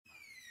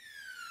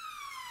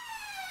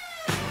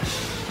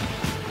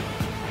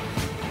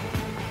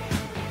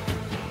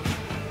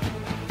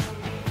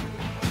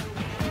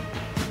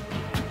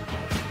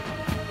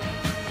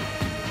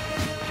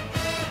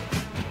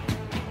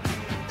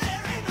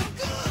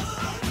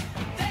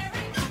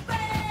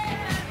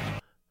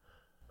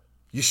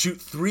You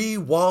shoot 3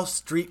 Wall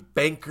Street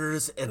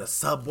bankers in a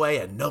subway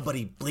and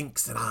nobody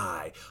blinks an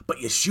eye.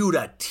 But you shoot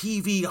a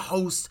TV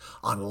host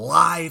on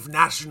live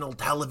national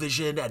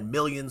television and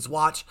millions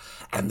watch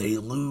and they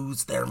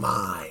lose their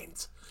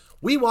minds.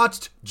 We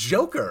watched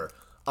Joker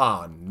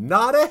on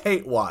Not a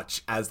Hate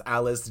Watch as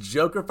Alice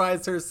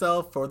Jokerfies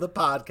herself for the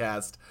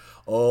podcast.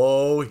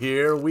 Oh,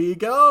 here we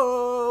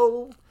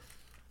go.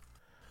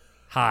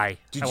 Hi.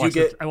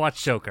 I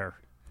watched Joker.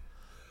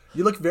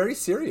 You look very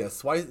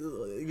serious. Why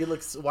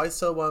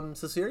so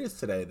serious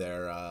today?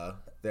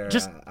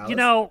 Alice?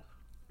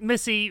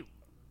 Missy,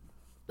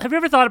 have you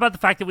ever thought about the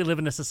fact that we live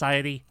in a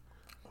society?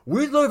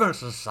 We live in a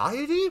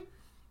society?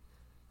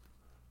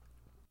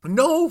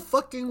 No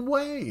fucking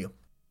way.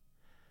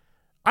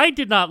 I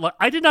did not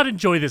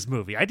enjoy this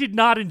movie. I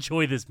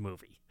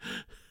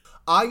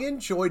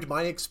enjoyed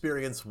my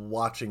experience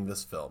watching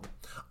this film.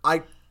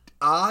 I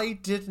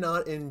did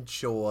not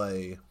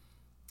enjoy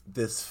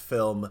this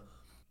film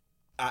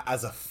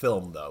as a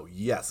film, though.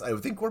 Yes, I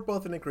think we're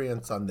both in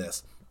agreement on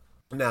this.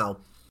 Now,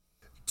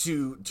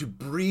 to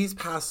breeze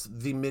past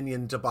the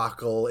Minion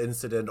debacle,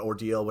 incident,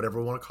 ordeal, whatever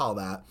we want to call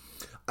that,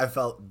 I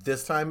felt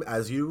this time,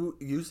 as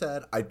you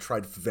said, I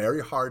tried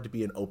very hard to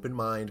be an open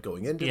mind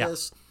going into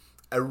this.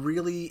 I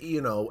really,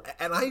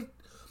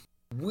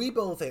 we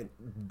both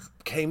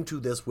came to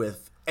this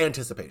with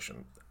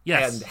anticipation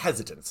and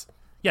hesitance.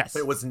 Yes.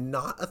 It was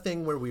not a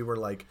thing where we were,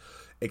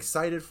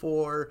 excited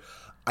for.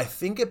 I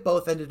think it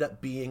both ended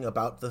up being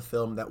about the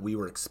film that we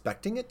were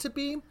expecting it to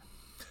be.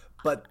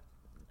 But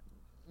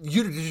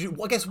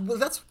I guess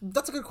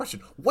that's a good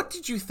question. What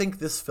did you think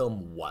this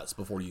film was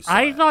before you saw it?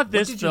 I thought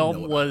this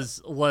film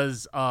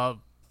was a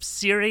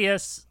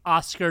serious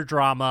Oscar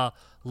drama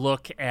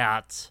look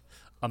at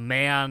a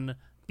man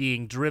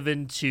being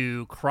driven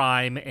to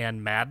crime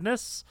and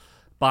madness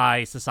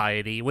by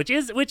society, which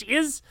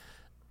is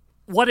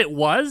what it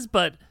was,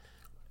 but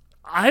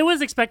I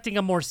was expecting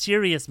a more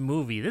serious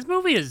movie. This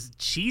movie is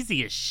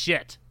cheesy as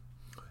shit.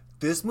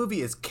 This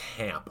movie is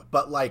camp,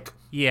 but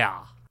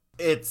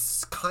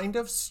it's kind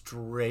of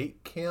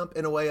straight camp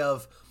in a way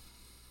of,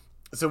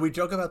 so we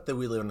joke about the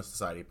we live in a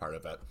society part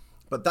of it,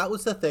 but that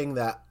was the thing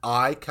that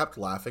I kept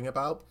laughing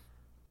about,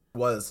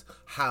 was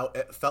how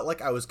it felt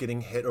like I was getting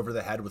hit over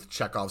the head with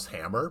Chekhov's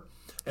hammer,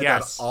 and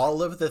that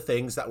all of the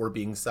things that were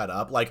being set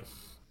up,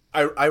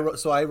 I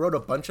wrote a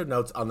bunch of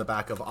notes on the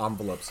back of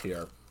envelopes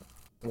here.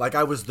 Like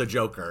I was the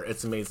Joker.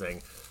 It's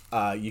amazing.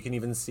 You can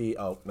even see...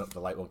 Oh, no,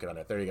 the light won't get on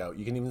it. There you go.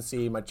 You can even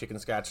see my chicken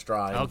scratch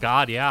drawing. Oh,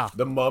 God, yeah.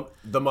 The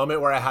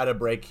moment where I had a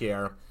break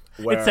here.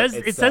 Where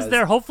it says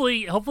there,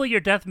 hopefully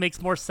your death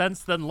makes more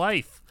sense than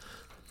life.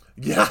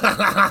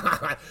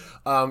 Yeah.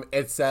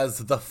 It says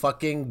the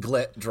fucking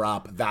glit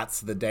drop.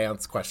 That's the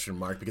dance ?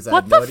 Because I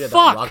had no idea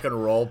that Rock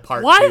and Roll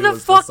Part 2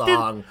 was the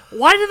song.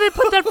 Why did they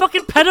put that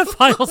fucking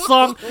pedophile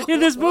song in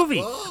this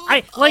movie?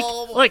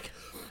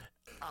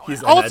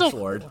 He's an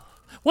edgelord.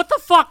 What the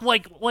fuck?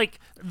 Like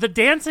the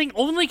dancing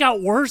only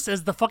got worse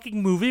as the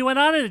fucking movie went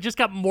on, and it just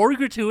got more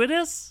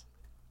gratuitous.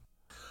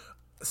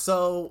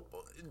 So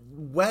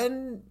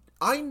when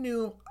I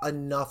knew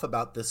enough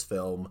about this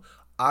film,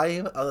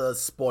 I'm a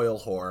spoil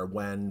whore.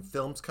 When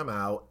films come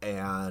out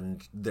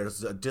and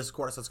there's a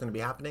discourse that's going to be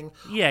happening,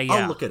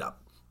 I'll look it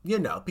up.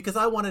 Because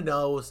I want to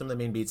know some of the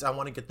main beats. I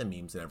want to get the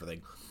memes and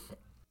everything.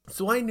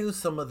 So I knew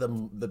some of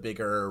the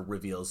bigger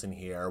reveals in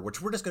here,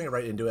 which we're just going to get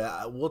right into it.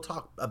 We'll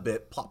talk a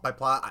bit plot by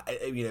plot.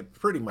 I mean, it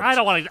pretty much. I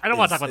don't want to talk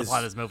about the plot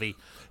of this movie.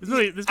 This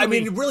movie. I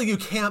mean, really, you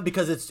can't,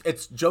 because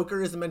it's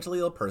Joker is a mentally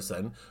ill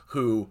person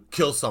who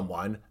kills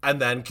someone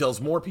and then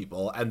kills more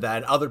people, and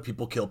then other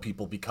people kill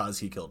people because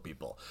he killed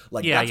people.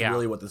 That's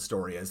really what the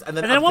story is. And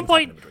then at one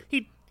point,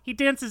 he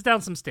dances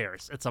down some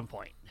stairs at some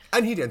point.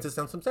 And he dances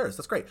down some stairs.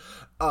 That's great.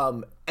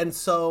 And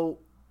so.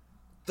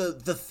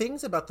 The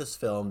things about this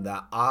film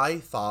that I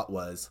thought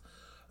was,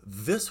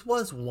 this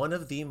was one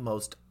of the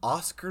most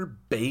Oscar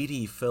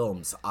baity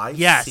films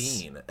I've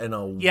seen in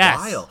a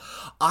while.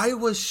 I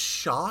was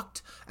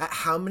shocked at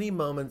how many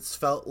moments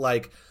felt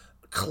like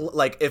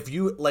if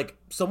you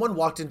someone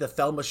walked into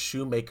Thelma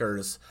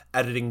Shoemaker's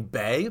editing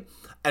bay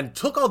and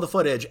took all the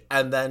footage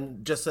and then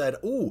just said,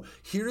 "Ooh,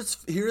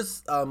 here's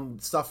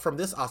stuff from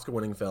this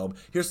Oscar-winning film.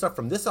 Here's stuff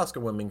from this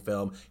Oscar-winning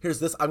film. Here's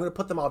this. I'm going to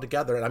put them all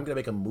together and I'm going to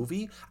make a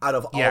movie out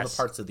of all the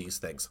parts of these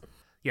things."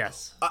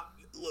 Yes.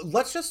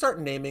 Let's just start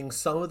naming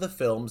some of the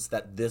films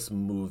that this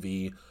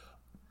movie,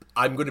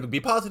 I'm going to be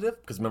positive,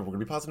 because remember, we're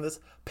going to be positive in this,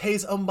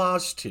 pays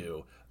homage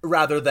to,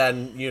 rather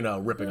than,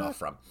 ripping off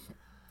from.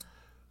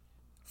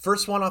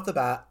 First one off the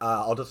bat,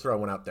 I'll just throw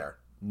one out there.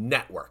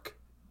 Network.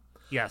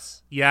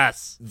 Yes.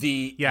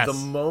 The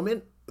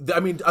moment,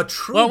 a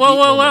true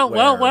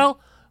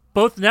Well,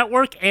 both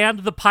Network and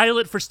the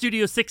pilot for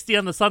Studio 60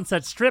 on the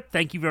Sunset Strip.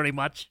 Thank you very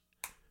much.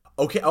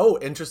 Okay. Oh,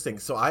 interesting.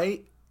 So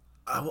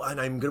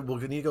we'll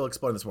need to go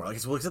explain this more. Okay,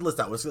 so let's list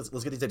out. Let's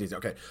get these ideas.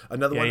 Okay.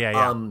 Another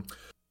one.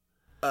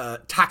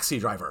 Taxi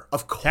Driver,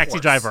 of course. Taxi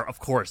Driver, of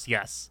course,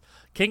 yes.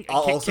 King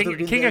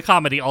of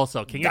Comedy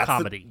also. King of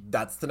Comedy.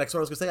 That's the next one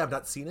I was going to say. I've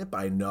not seen it, but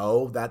I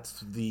know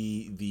that's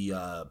the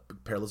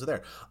parallels are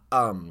there.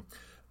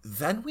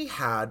 then we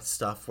had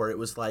stuff where it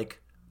was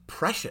like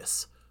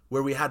Precious,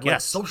 where we had like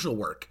Yes. social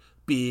work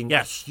being a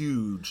Yes.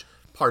 huge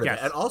part of Yes.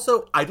 it. And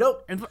also, I don't.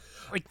 And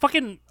like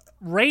fucking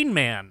Rain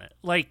Man,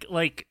 like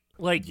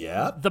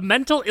Yeah. the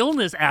mental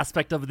illness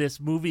aspect of this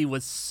movie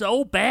was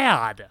so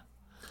bad.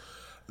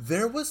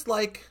 There was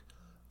like,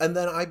 and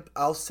then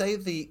I'll say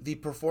the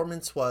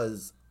performance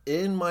was,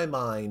 in my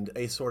mind,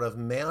 a sort of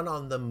man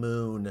on the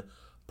moon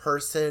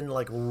person,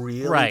 like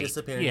really Right.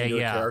 disappearing Yeah, into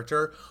yeah. a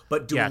character,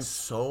 but doing Yes.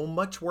 so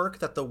much work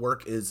that the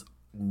work is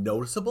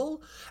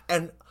noticeable.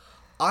 And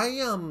I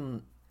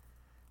am.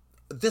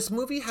 This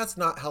movie has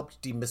not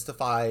helped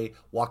demystify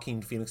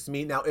Joaquin Phoenix to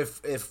me. Now,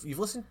 if you've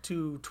listened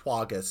to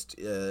Twaugust,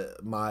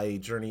 my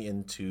journey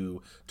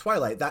into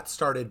Twilight, that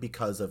started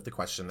because of the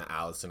question that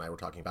Alice and I were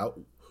talking about: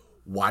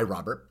 why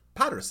Robert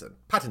Pattinson?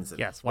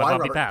 Yes, why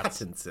Bobby Robert Patts?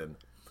 Pattinson?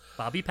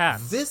 Bobby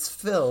Patts. This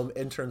film,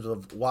 in terms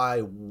of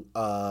why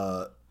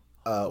Joaquin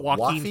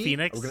Waffy?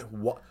 Phoenix?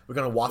 We're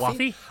gonna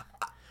Waffy.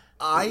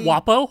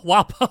 Waffy?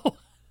 Wapo?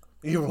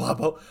 You're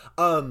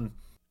Wappo.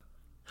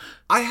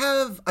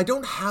 I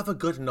don't have a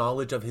good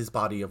knowledge of his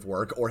body of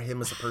work or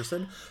him as a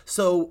person,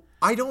 so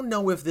I don't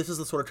know if this is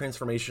the sort of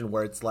transformation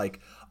where it's like,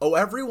 oh,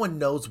 everyone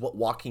knows what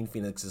Joaquin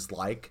Phoenix is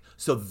like,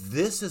 so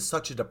this is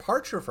such a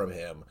departure from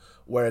him,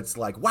 where it's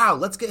like, wow,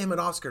 let's get him an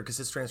Oscar because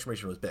his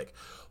transformation was big.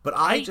 But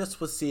I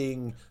just was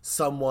seeing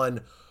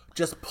someone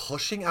just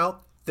pushing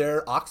out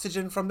their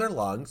oxygen from their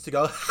lungs to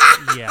go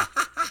Yeah.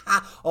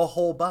 a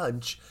whole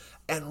bunch,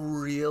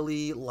 and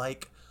really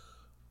like,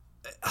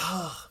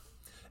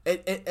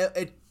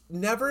 it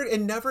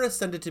never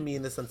ascended to me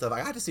in the sense of I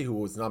had to see who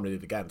it was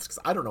nominated against, because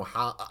I don't know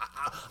how.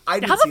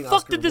 I didn't How see the an fuck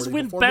Oscar did this worthy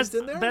win performance best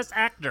in there. best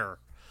actor?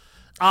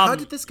 How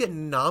did this get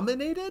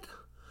nominated?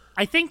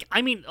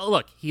 I mean,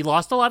 look, he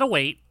lost a lot of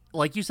weight.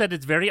 Like you said,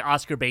 it's very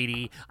Oscar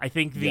baity. I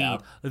think Yeah.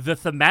 the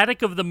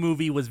thematic of the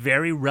movie was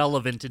very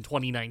relevant in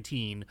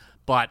 2019,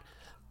 but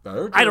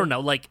Very I true. don't know.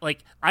 Like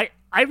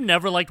I've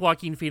never liked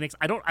Joaquin Phoenix.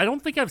 I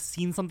don't think I've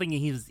seen something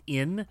he was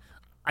in.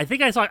 I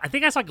think I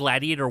saw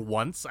Gladiator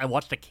once. I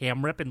watched a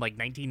cam rip in like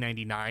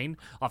 1999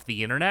 off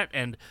the internet,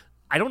 and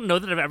I don't know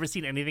that I've ever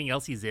seen anything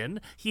else he's in.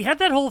 He had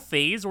that whole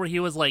phase where he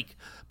was like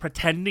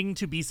pretending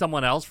to be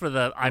someone else for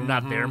the I'm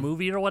Not There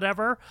movie or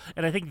whatever,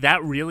 and I think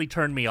that really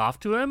turned me off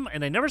to him.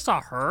 And I never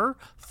saw Her.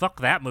 Fuck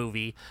that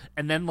movie.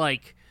 And then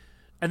like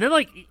I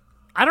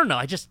don't know.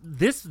 I just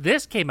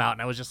this came out,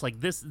 and I was just like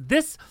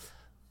this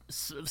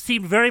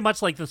seemed very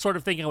much like the sort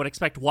of thing I would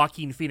expect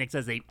Joaquin Phoenix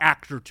as a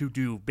actor to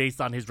do based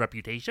on his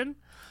reputation.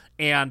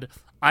 And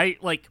I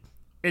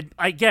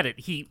get it.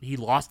 He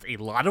lost a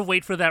lot of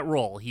weight for that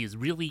role. He's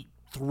really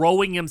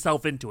throwing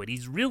himself into it.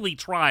 He's really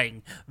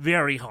trying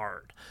very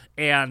hard.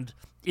 And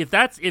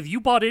if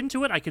you bought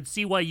into it, I could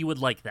see why you would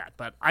like that.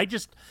 But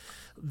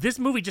this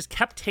movie just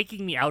kept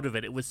taking me out of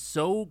it. It was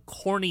so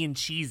corny and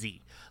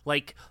cheesy.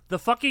 Like the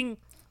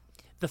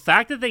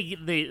fact that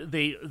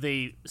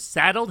they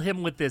saddled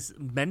him with this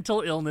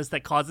mental illness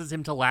that causes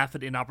him to laugh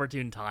at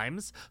inopportune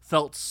times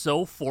felt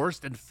so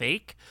forced and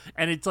fake.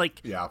 And it's like,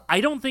 Yeah. I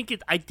don't think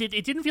it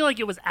didn't feel like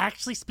it was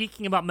actually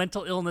speaking about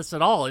mental illness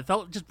at all. It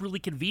felt just really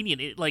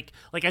convenient. It like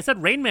I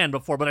said Rain Man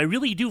before, but I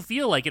really do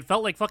feel like it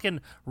felt like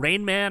fucking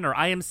Rain Man or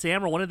I Am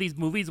Sam or one of these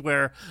movies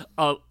where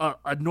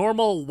a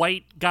normal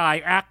white guy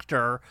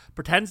actor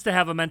pretends to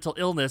have a mental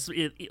illness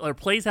or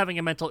plays having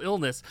a mental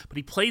illness, but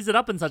he plays it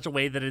up in such a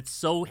way that it's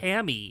so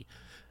hammy.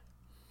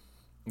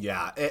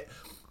 Yeah.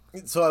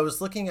 So I was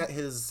looking at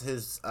his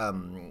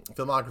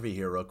filmography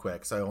here real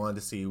quick, so I wanted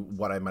to see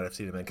what I might have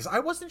seen him in, because I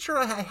wasn't sure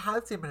I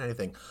had seen him in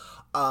anything.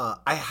 I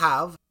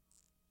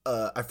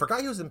forgot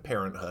he was in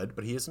Parenthood,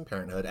 but he is in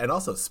Parenthood, and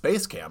also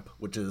Space Camp,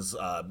 which is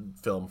a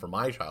film from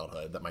my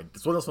childhood that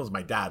it's one of those films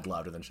my dad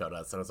loved and then showed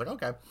us, and I was like,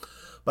 okay.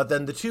 But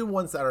then the two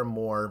ones that are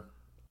more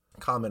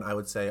common, I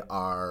would say,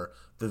 are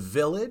The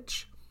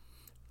Village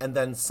and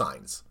then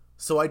Signs.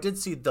 So I did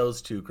see those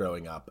two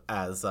growing up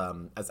as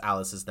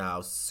Alice is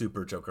now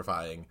super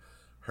jokerifying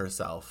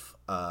herself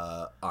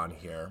on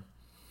here.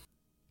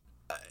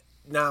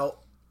 Now,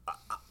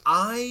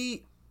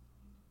 I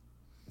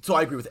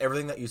agree with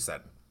everything that you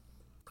said.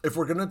 If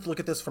we're going to look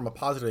at this from a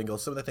positive angle,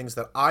 some of the things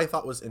that I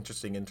thought was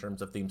interesting in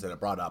terms of themes that it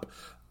brought up,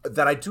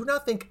 that I do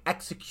not think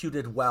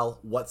executed well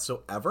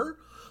whatsoever,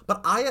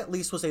 but I at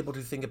least was able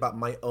to think about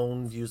my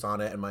own views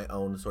on it and my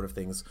own sort of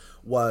things,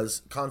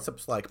 was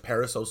concepts like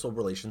parasocial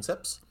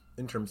relationships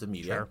in terms of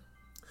media. Sure.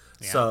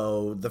 Yeah.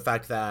 So the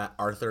fact that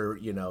Arthur,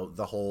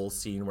 the whole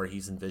scene where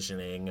he's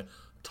envisioning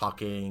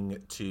talking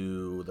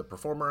to the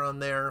performer on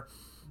there.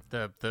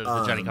 The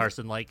Johnny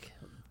Carson played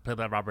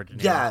by Robert De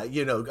Niro.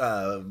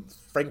 Yeah,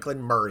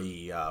 Franklin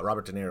Murray,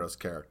 Robert De Niro's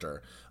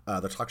character,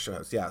 the talk show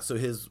host. Yeah, so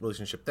his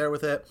relationship there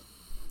with it.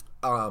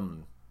 I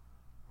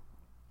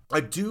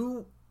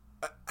do,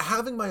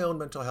 having my own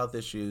mental health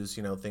issues,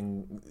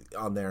 thing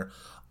on there,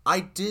 I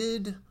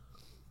did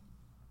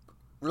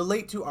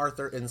relate to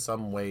Arthur in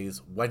some ways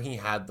when he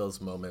had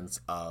those moments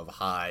of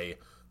high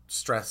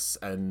stress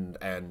and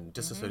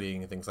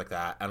disassociating and things like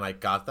that, and I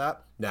got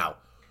that. Now,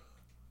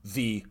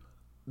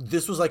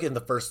 this was like in the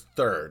first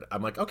third.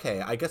 I'm like,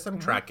 okay, I guess I'm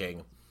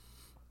tracking.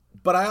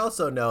 But I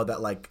also know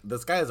that, like,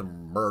 this guy is a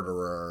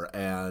murderer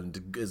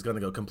and is going to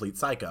go complete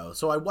psycho.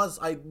 So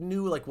I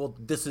knew, like, well,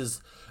 this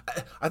is,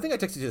 I think I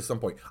texted you at some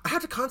point. I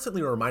have to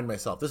constantly remind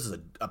myself this is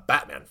a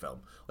Batman film.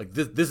 Like,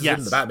 this is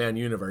in the Batman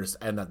universe,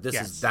 and that this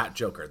is that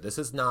Joker. This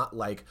is not,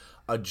 like,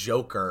 a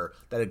Joker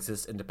that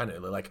exists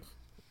independently. Like,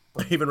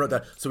 I even wrote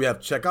that. So we have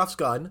Chekhov's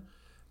gun.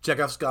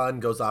 Chekhov's gun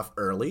goes off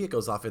early. It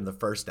goes off in the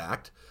first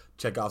act.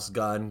 Chekhov's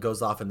gun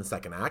goes off in the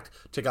second act.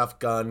 Chekhov's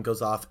gun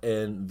goes off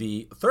in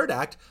the third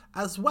act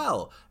as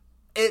well.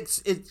 It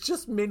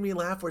just made me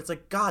laugh where it's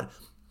like, God,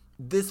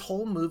 this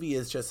whole movie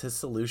is just his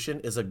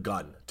solution is a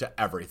gun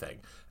to everything.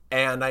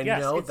 And I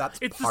know that's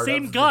it's part the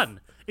same of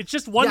gun. It's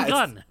just one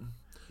gun.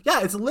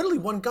 It's literally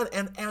one gun.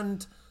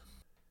 And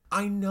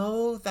I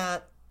know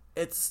that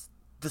that's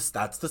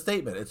the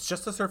statement. It's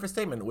just a surface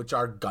statement, which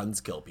are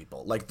guns kill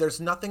people. Like, there's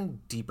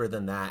nothing deeper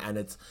than that.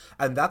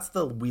 And that's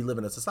the we live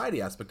in a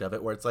society aspect of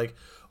it, where it's like,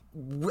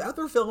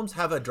 other films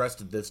have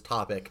addressed this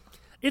topic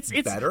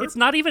better. It's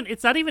not even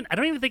I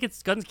don't even think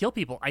it's guns kill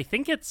people. I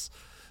think it's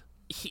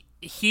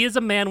he is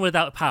a man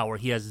without power.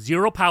 He has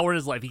zero power in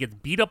his life. He gets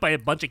beat up by a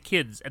bunch of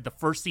kids at the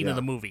first scene of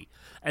the movie.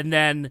 And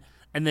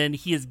then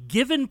he is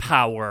given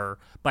power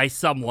by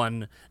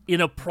someone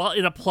in a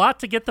plot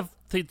to get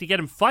to get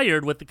him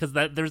fired because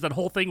there's that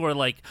whole thing where,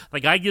 like, the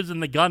guy gives him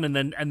the gun and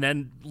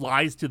then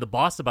lies to the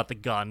boss about the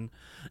gun,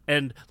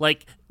 and,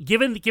 like,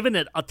 given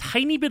it a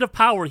tiny bit of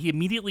power, he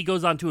immediately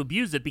goes on to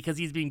abuse it because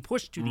he's being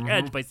pushed to the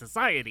edge by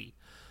society.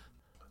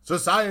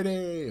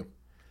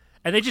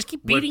 And they just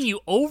keep beating you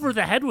over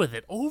the head with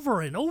it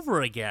over and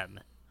over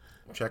again.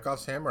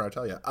 Chekhov's hammer, I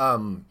tell you.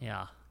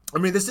 Yeah. I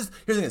mean, here's the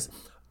thing is,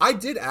 I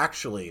did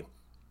actually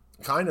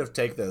kind of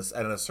take this,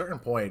 and at a certain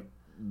point,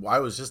 I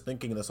was just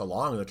thinking this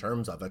along the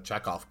terms of a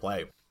Chekhov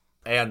play.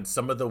 And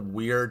some of the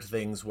weird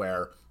things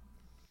where,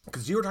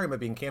 because you were talking about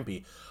being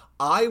campy,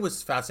 I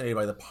was fascinated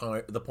by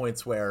the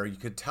points where you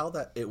could tell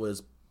that it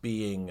was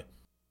being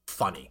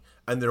funny.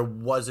 And there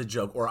was a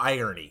joke or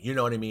irony, you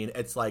know what I mean?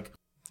 It's like,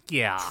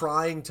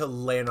 trying to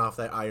land off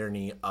that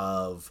irony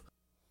of,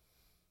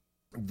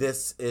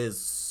 this is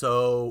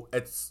so,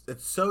 it's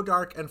so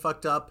dark and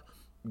fucked up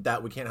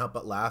that we can't help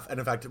but laugh. And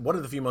in fact, one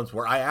of the few moments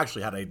where I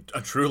actually had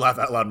a true laugh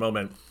out loud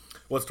moment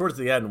was towards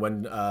the end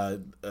when,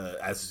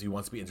 as he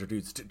wants to be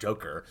introduced,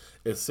 Joker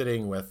is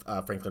sitting with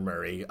Franklin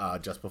Murray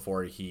just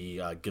before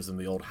he gives him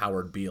the old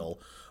Howard Beale.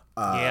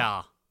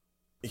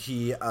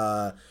 He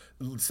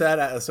said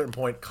at a certain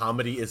point,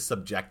 comedy is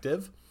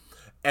subjective.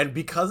 And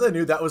because I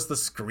knew that was the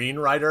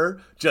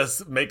screenwriter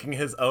just making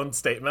his own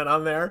statement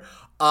on there,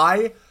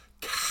 I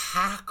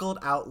cackled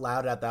out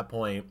loud at that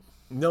point,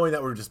 knowing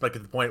that we were just like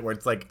at the point where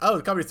it's like, oh,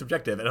 the comedy's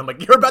subjective. And I'm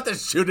like, you're about to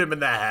shoot him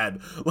in the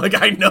head.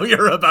 Like, I know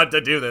you're about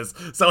to do this.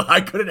 So I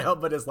couldn't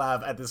help but just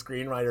laugh at the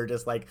screenwriter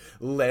just, like,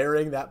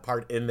 layering that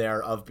part in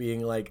there of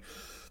being like,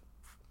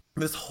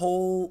 this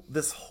whole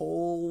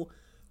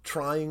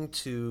trying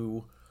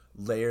to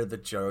layer the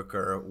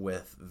Joker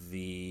with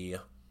the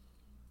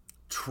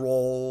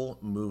troll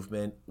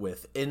movement,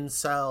 with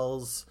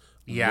incels,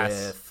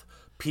 with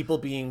people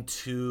being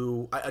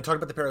too, I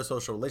talked about the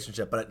parasocial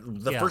relationship, but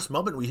the first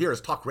moment we hear is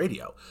talk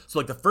radio. So,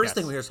 like, the first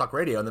thing we hear is talk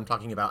radio, and them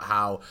talking about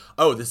how,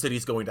 oh, the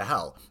city's going to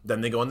hell.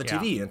 Then they go on the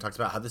TV and it talks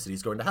about how the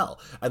city's going to hell.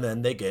 And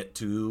then they get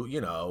to,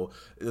 you know,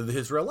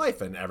 his real life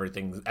and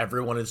everything.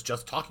 Everyone is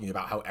just talking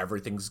about how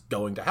everything's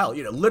going to hell.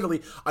 You know,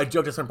 literally, I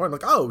joked at some point,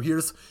 like, oh,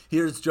 here's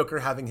Joker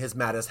having his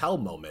mad as hell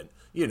moment.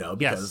 You know,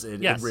 because it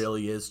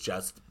really is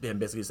just him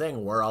basically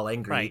saying, we're all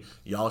angry. Right.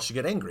 Y'all should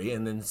get angry.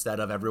 And instead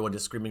of everyone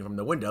just screaming from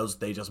the windows,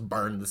 they just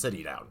burn the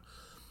city down.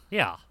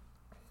 Yeah.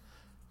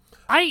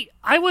 I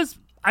was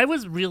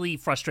really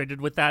frustrated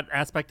with that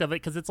aspect of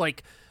it, because it's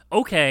like,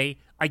 okay,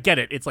 I get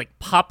it. It's like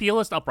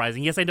populist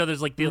uprising. Yes, I know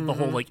there's like the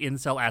whole like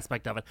incel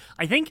aspect of it.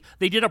 I think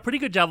they did a pretty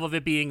good job of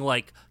it being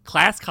like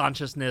class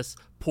consciousness,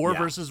 poor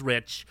versus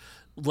rich.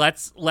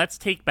 Let's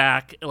take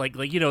back like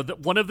you know,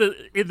 one of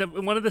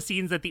the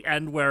scenes at the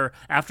end where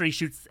after he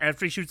shoots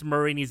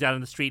Murray and he's out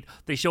in the street,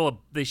 they show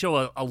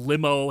a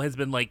limo has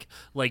been like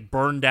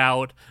burned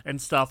out and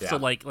stuff. So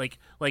like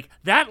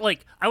that,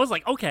 like I was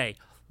like, okay,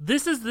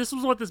 this is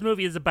what this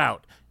movie is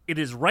about. It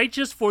is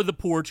righteous for the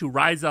poor to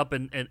rise up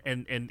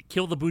and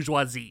kill the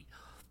bourgeoisie.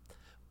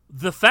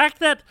 The fact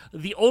that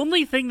the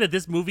only thing that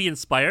this movie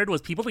inspired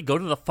was people to go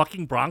to the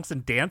fucking Bronx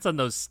and dance on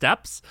those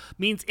steps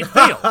means it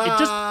failed.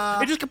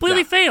 It just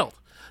completely failed.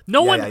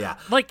 No one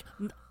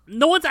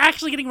no one's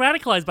actually getting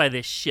radicalized by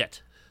this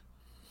shit.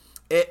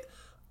 It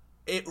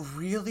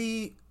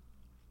really,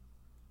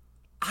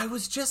 I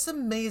was just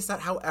amazed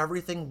at how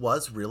everything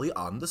was really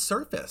on the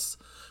surface.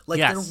 Like,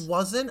 there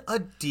wasn't a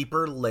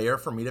deeper layer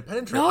for me to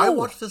penetrate. No. I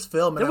watched this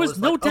film and there was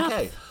no like, depth.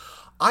 Okay,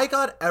 I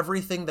got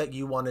everything that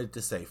you wanted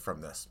to say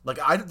from this. Like,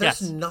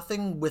 there's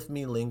nothing with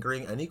me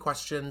lingering, any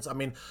questions. I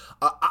mean,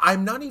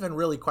 I'm not even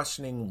really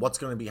questioning what's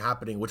going to be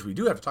happening, which we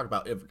do have to talk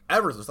about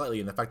ever so slightly,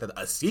 in the fact that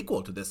a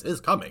sequel to this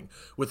is coming,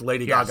 with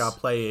Lady Gaga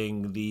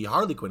playing the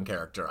Harley Quinn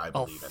character, I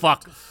believe.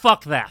 Fuck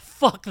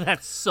that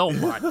so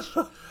much.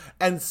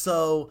 And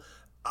so,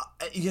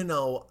 you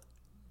know,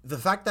 the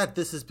fact that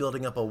this is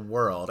building up a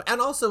world, and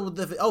also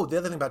the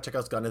other thing about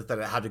Chekhov's gun is that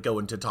it had to go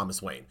into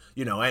Thomas Wayne,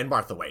 and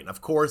Martha Wayne.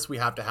 Of course, we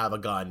have to have a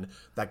gun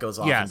that goes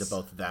off into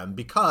both of them,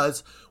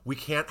 because we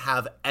can't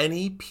have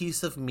any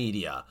piece of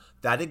media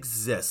that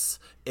exists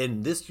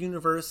in this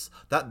universe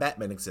that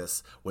Batman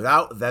exists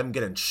without them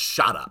getting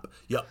shot up.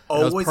 You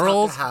always have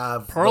to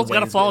have pearls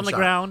gotta fall on the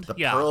ground. The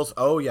pearls,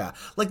 oh yeah.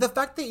 Like the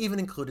fact they even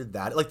included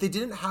that, like they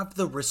didn't have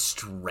the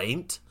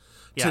restraint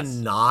to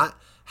not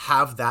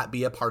have that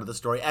be a part of the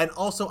story. And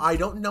also, I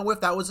don't know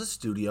if that was a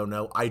studio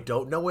note. I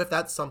don't know if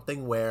that's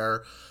something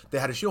where they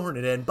had to shoehorn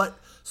it in, but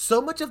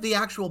so much of the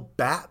actual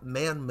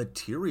Batman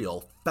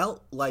material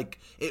felt like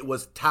it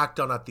was tacked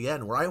on at the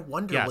end, where I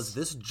wonder, was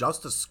this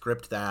just a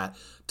script that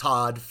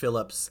Todd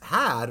Phillips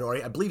had, or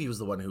I believe he was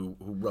the one who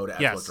wrote it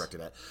as well as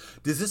directed it.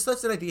 Is this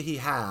such an idea he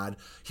had?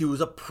 He was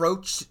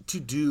approached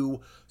to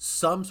do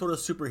some sort of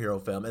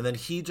superhero film, and then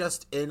he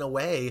just, in a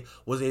way,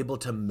 was able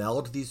to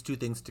meld these two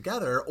things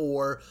together,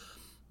 or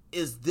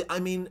I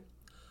mean,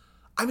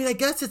 I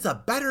guess it's a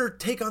better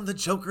take on the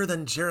Joker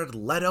than Jared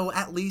Leto,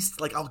 at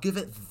least. Like, I'll give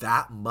it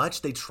that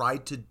much. They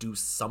tried to do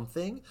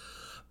something.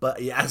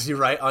 But yeah, as you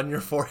write on your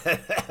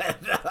forehead,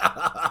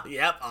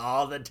 yep,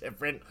 all the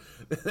different.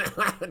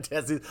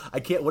 I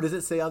can't. What does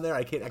it say on there?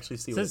 I can't actually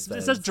see what it says.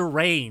 It says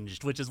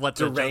deranged, which is what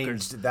the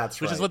Joker's.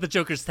 That's right. Which is what the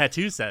Joker's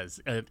tattoo says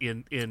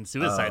in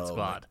Suicide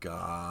Squad. Oh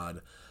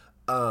my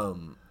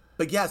god.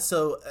 But yeah,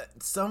 so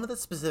some of the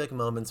specific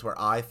moments where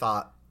I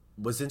thought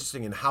was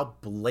interesting and how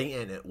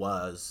blatant it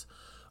was.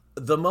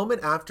 The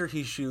moment after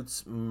he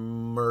shoots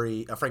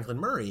Franklin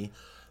Murray,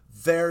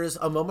 there's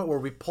a moment where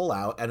we pull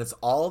out and it's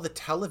all the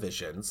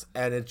televisions,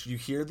 and you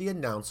hear the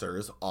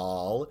announcers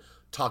all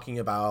talking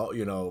about,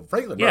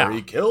 Franklin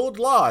Murray killed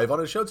live on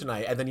a show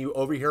tonight. And then you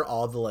overhear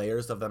all the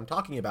layers of them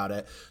talking about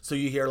it. So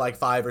you hear like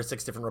 5 or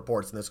 6 different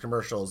reports, and there's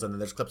commercials, and then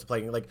there's clips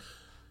playing. Like,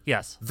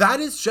 yes, that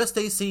is just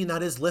a scene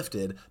that is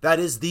lifted. That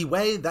is the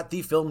way that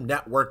the film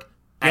network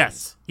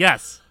ends.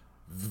 Yes.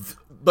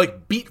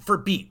 Like beat for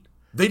beat.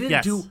 They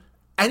didn't do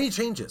any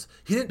changes.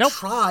 He didn't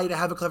try to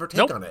have a clever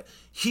take on it.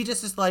 He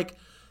just is like,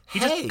 hey. He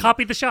just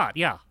copied the shot,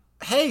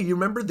 Hey, you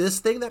remember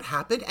this thing that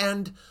happened?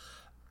 And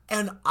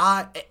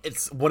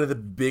it's one of the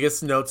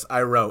biggest notes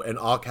I wrote in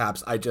all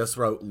caps. I just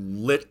wrote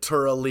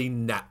literally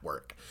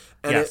network.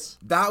 And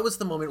that was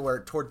the moment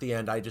where toward the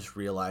end I just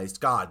realized,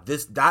 God,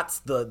 that's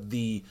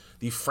the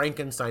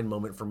Frankenstein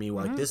moment for me,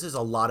 where like this is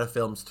a lot of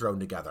films thrown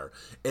together.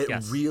 It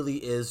really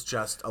is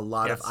just a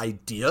lot of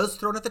ideas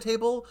thrown at the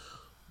table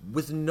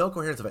with no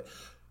coherence of it.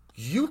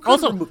 You could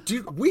also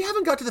we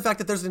haven't got to the fact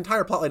that there's an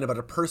entire plotline about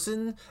a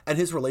person and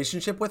his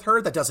relationship with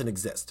her that doesn't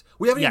exist.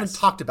 We haven't even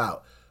talked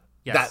about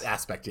that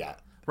aspect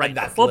yet. Right.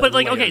 Well, but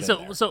like, okay,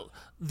 so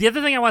the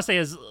other thing I want to say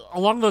is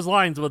along those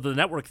lines with the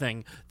network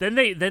thing. Then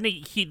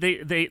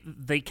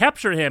they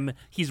capture him.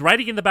 He's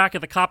riding in the back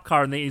of the cop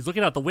car, and he's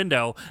looking out the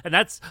window, and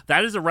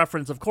that is a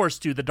reference, of course,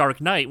 to The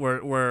Dark Knight,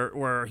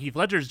 where Heath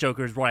Ledger's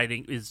Joker's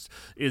riding is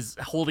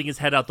holding his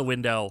head out the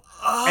window,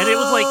 and it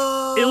was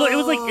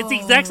like it's the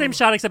exact same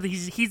shot, except that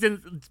he's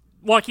in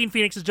Joaquin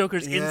Phoenix's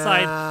Joker's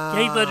inside,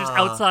 Heath Ledger's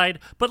outside,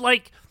 but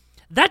like.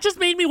 That just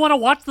made me want to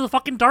watch the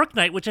fucking Dark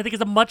Knight, which I think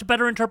is a much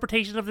better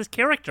interpretation of this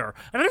character.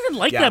 I don't even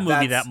like that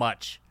movie that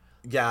much.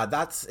 Yeah,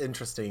 that's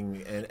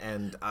interesting,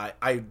 and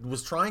I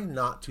was trying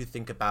not to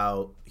think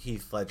about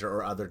Heath Ledger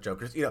or other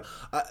Jokers.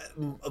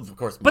 Of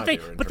course, but they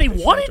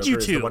wanted you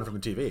to. The one from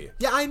the TV.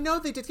 Yeah, I know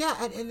they did. Yeah,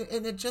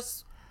 and it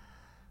just.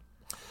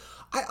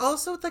 I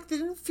also they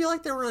didn't feel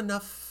like there were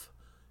enough.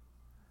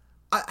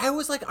 I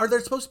was like, are there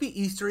supposed to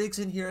be Easter eggs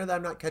in here that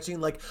I'm not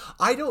catching? Like,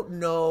 I don't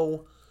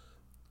know.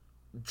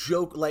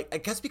 I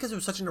guess because it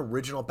was such an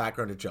original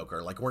background to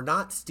Joker, like we're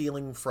not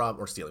taking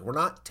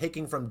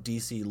from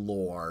DC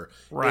lore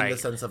in the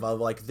sense of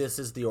like this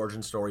is the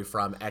origin story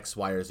from X,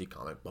 Y, or Z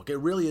comic book. It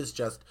really is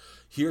just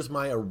here's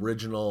my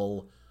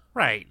original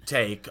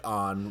take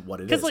on what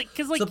it is.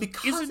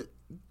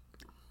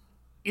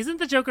 Isn't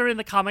the Joker in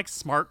the comics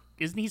smart?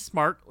 Isn't he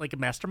smart, like a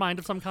mastermind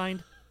of some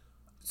kind?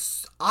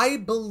 I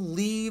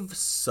believe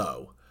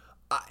so.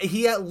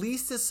 He at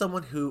least is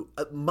someone who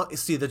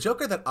see the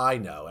Joker that I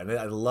know and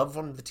I love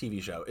from the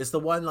TV show is the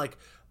one like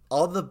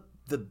all the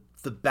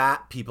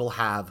Bat people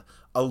have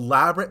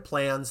elaborate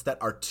plans that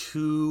are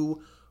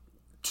too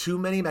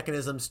many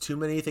mechanisms, too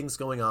many things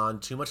going on,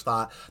 too much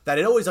thought that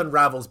it always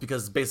unravels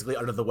because basically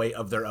under the weight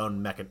of their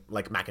own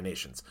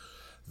machinations.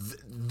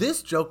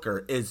 This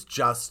Joker is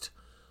just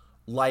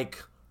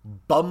like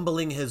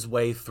bumbling his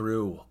way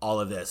through all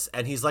of this,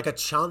 and he's like a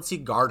Chauncey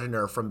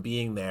Gardiner from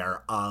Being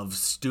There of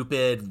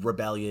stupid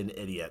rebellion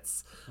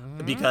idiots,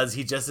 because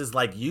he just is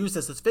like used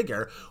as this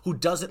figure who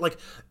doesn't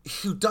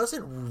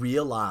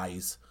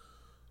realize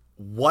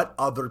what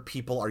other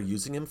people are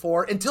using him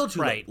for until too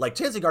late. Like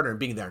Chauncey Gardner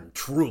Being There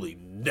truly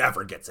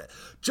never gets it.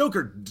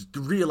 Joker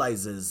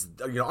realizes,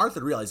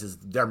 Arthur realizes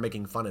they're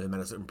making fun of him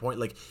at a certain point.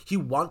 Like he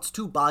wants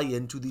to buy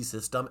into the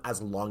system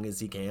as long as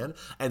he can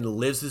and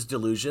lives his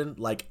delusion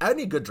like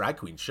any good drag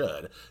queen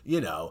should,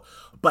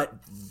 but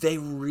they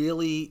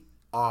really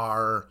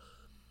are.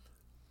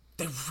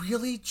 they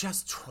really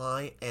just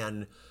try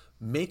and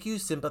make you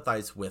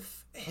sympathize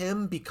with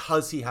him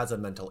because he has a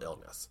mental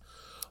illness.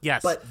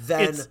 Yes. But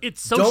then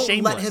it's so don't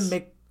shameless. let him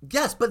make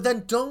but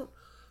then don't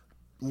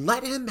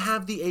let him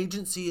have the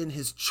agency in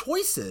his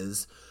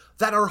choices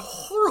that are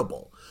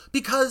horrible.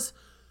 Because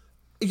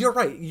you're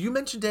right. You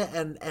mentioned it,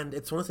 and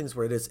it's one of the things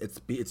where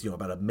it's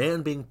about a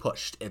man being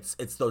pushed.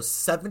 It's those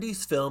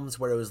 70s films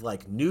where it was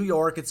like New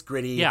York, it's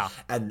gritty,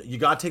 and you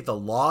got to take the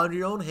law into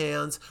your own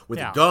hands with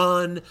a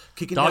gun,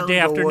 kicking Dog down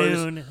Day doors.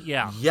 Afternoon,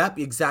 Yep,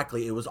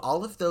 exactly. It was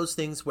all of those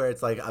things where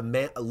it's like a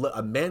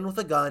man with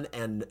a gun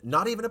and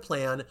not even a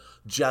plan,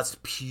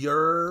 just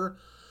pure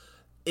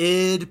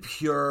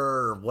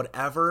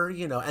whatever,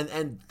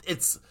 and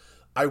it's,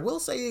 I will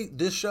say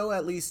this show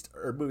at least,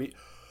 or movie,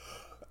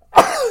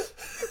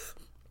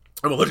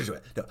 I'm allergic to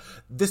it. No,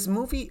 this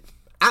movie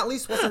at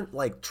least wasn't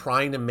like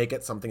trying to make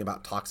it something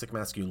about toxic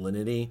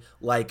masculinity.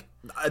 Like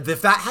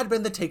if that had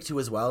been the take two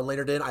as well and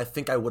later did, I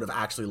think I would have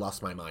actually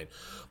lost my mind.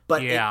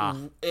 But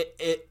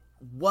it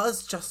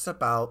was just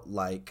about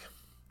like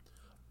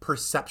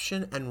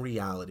perception and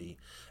reality.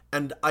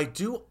 And I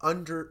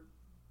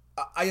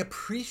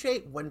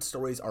appreciate when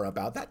stories are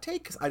about that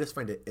take because I just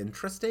find it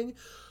interesting.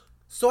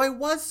 So I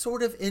was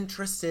sort of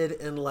interested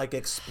in like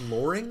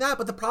exploring that,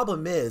 but the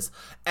problem is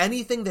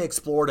anything they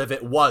explored of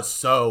it was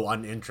so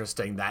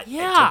uninteresting that it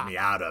took me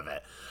out of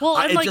it. Well,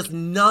 and it's just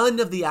none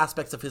of the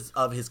aspects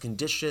of his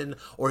condition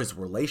or his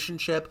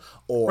relationship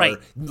or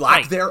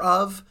lack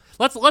thereof.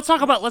 Let's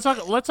talk about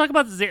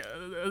Zazie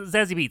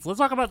Beetz. Let's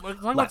talk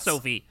about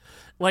Sophie.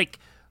 Like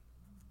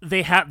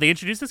they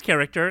introduce this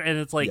character and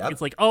it's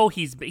like oh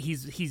he's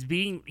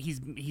making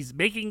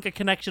a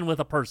connection with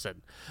a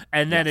person,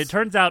 and then it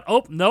turns out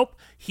nope,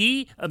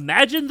 he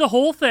imagined the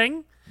whole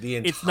thing.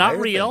 It's not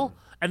real thing.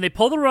 And they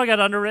pull the rug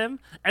out under him,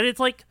 and it's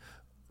like,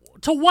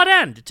 to what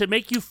end? To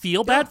make you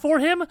feel bad for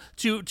him?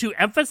 To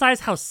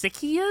emphasize how sick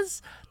he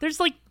is? There's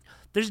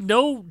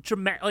no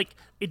dramatic, like,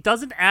 it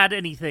doesn't add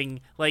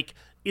anything. Like,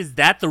 is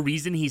that the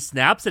reason he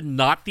snaps and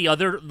not the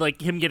other,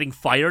 like him getting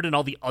fired and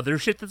all the other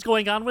shit that's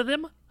going on with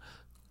him?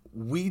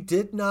 We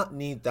did not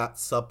need that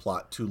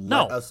subplot to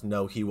let us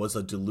know he was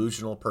a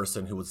delusional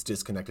person who was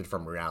disconnected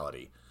from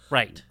reality.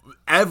 Right.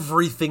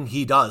 Everything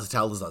he does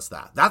tells us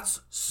that.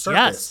 That's surface.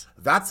 Yes.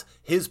 That's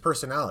his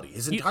personality.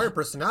 His entire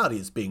personality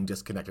is being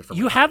disconnected from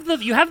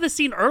reality. You have the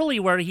scene early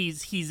where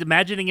he's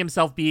imagining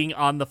himself being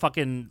on the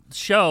fucking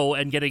show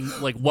and getting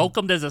like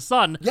welcomed as a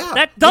son. Yeah.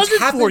 That does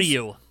it for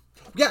you.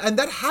 Yeah, and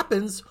that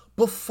happens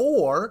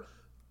before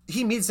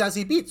he meets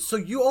Zazie Beetz. So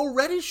you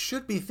already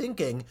should be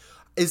thinking,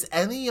 is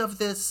any of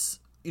this,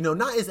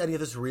 not is any of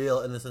this real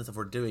in the sense of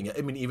we're doing it.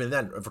 I mean, even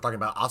then, if we're talking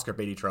about Oscar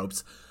Beatty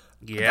tropes,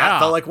 that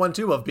felt like one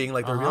too of being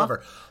like the real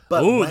lover.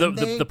 But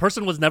the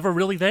person was never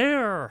really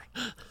there.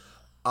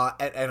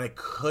 And I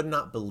could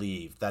not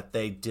believe that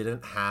they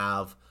didn't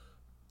have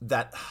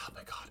that. Oh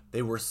my God,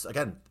 they were,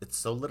 again, it's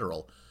so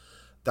literal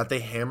that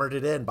they hammered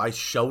it in by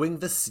showing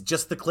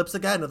just the clips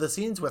again of the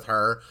scenes with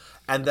her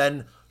and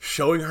then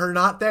showing her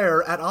not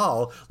there at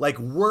all. Like,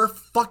 we're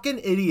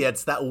fucking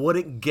idiots that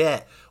wouldn't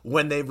get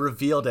when they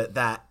revealed it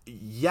that,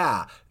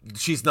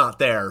 she's not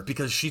there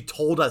because she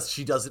told us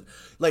she doesn't.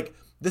 Like,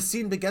 the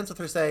scene begins with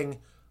her saying,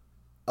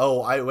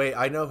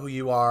 I know who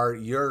you are.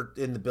 You're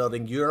in the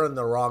building. You're in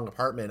the wrong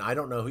apartment. I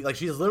don't know who. Like,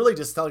 she's literally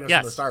just telling us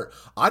from the start,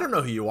 I don't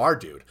know who you are,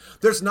 dude.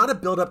 There's not a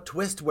build-up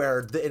twist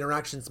where the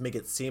interactions make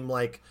it seem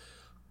like,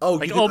 you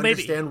can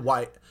understand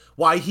why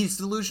he's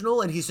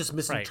delusional and he's just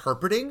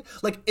misinterpreting.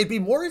 Right. Like, it'd be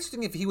more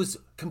interesting if he was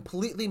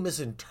completely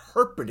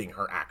misinterpreting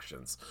her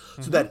actions.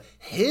 Mm-hmm. So that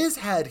his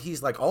head,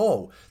 he's like,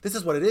 this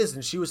is what it is.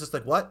 And she was just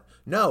like, what?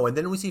 No. And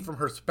then we see from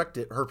her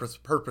perspective,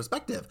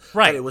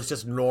 that it was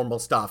just normal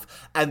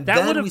stuff. And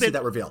then we see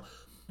that reveal.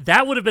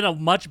 That would have been a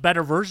much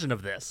better version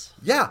of this.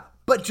 Yeah.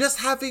 But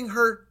just having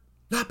her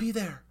not be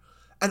there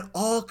and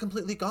all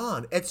completely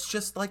gone. It's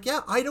just like,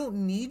 I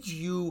don't need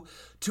you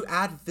to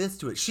add this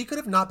to it. She could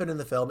have not been in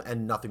the film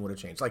and nothing would have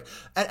changed. Like,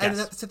 and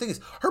that's the thing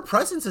is, her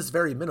presence is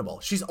very minimal.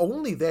 She's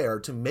only there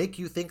to make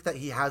you think that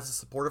he has a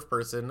supportive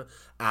person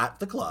at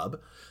the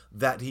club,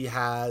 that he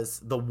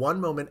has the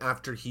one moment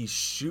after he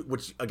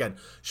which again,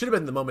 should have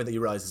been the moment that you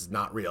realize is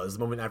not real. Is the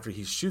moment after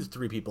he shoots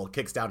 3 people,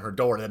 kicks down her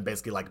door, and then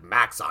basically like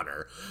Max on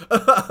her.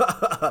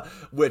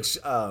 Which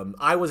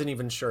I wasn't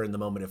even sure in the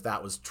moment if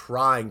that was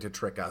trying to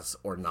trick us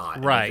or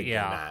not. Right,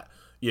 yeah.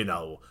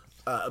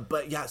 That,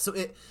 but yeah, so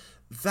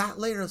that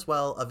layer as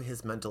well of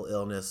his mental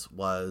illness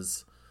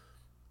was,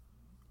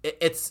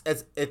 it's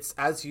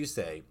as you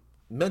say,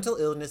 mental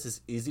illness is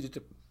easy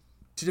to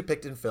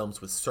depict in films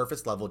with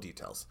surface level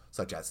details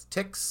such as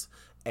tics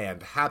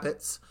and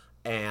habits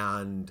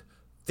and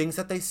things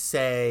that they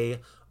say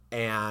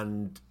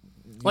and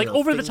like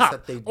over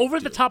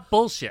the top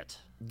bullshit.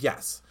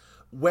 Yes.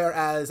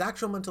 Whereas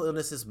actual mental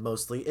illness is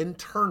mostly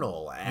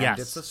internal and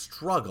it's a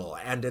struggle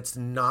and it's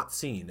not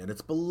seen and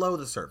it's below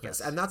the surface.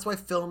 Yes. And that's why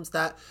films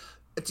that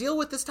deal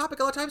with this topic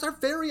a lot of times are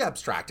very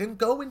abstract and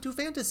go into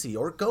fantasy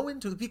or go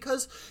into,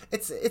 because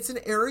it's an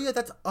area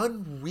that's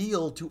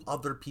unreal to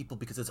other people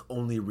because it's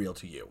only real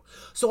to you.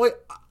 So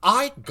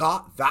I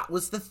got that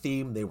was the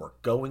theme they were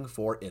going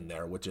for in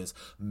there, which is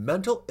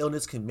mental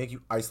illness can make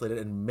you isolated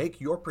and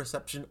make your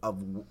perception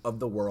of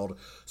the world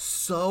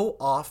so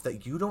off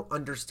that you don't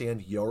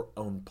understand your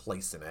own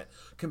place in it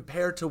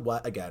compared to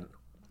what, again,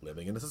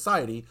 living in a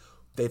society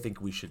they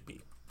think we should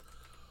be.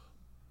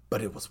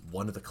 But it was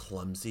one of the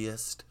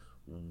clumsiest,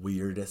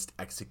 weirdest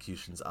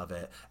executions of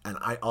it, and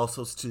I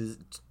also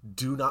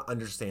do not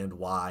understand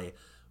why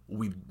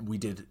we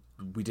did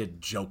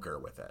Joker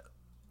with it.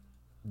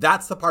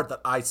 That's the part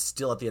that I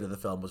still at the end of the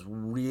film was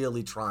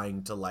really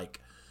trying to like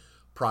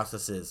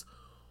process is,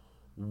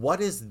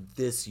 what is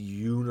this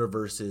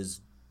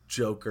universe's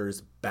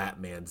Joker's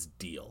Batman's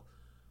deal?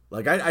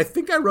 Like I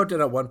think I wrote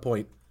down at one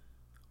point,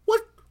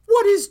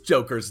 what is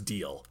Joker's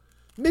deal?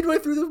 Midway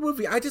through the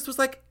movie, I just was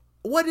like,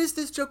 what is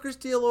this Joker's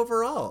deal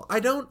overall? I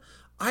don't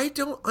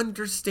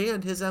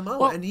understand his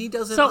MO, and he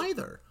doesn't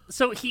either.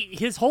 So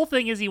his whole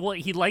thing is he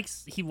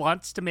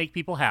wants to make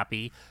people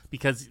happy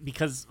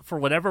because for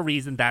whatever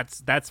reason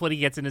that's what he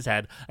gets in his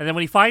head. And then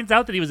when he finds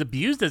out that he was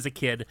abused as a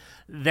kid,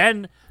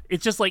 then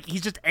it's just like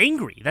he's just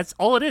angry. That's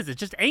all it is. It's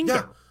just anger.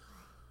 Yeah.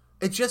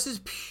 It just is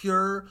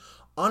pure,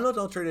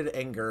 unadulterated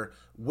anger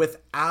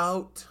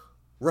without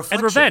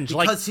reflection and revenge.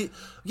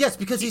 Because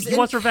because he's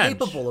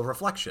incapable of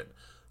reflection.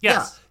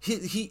 Yes.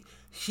 Yeah,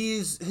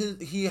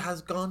 he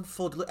has gone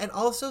full, and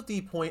also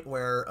the point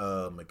where,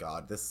 oh my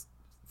god, this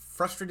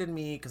frustrated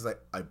me because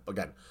I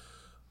again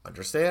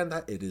understand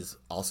that it is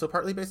also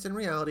partly based in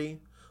reality,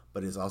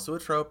 but is also a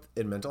trope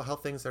in mental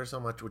health things there so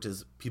much, which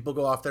is people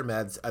go off their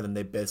meds and then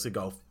they basically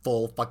go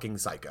full fucking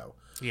psycho.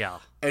 Yeah.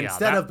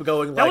 Instead of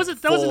going that was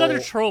another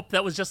trope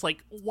that was just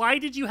like, why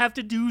did you have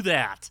to do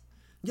that?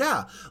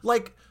 Yeah,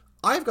 like,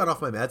 I've gone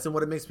off my meds, and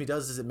what it makes me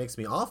does is it makes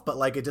me off, but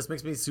like it just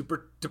makes me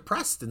super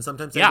depressed, and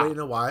sometimes I wait in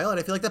a while, and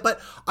I feel like that.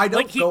 But I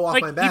don't go off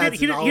my meds.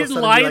 He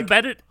didn't lie in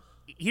bed.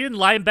 He didn't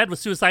lie in bed with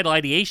suicidal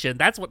ideation.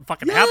 That's what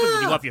fucking happens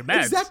when you go off your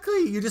meds.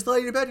 Exactly. You just lie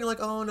in your bed, and you're like,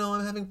 oh no,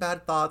 I'm having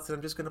bad thoughts, and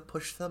I'm just gonna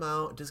push them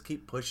out, just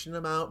keep pushing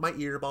them out, my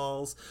ear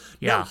balls.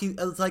 Yeah.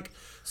 No, it's like,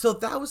 so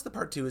that was the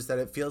part too, is that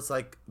it feels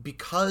like,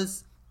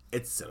 because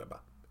it's cinema,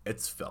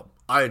 it's film,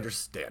 I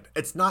understand.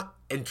 It's not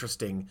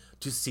interesting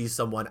to see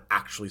someone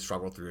actually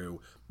struggle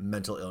through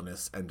mental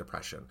illness and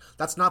depression.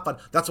 That's not fun.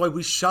 That's why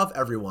we shove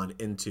everyone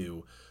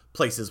into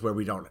places where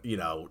we don't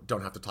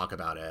have to talk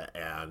about it.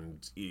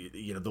 And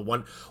the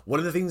one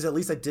of the things at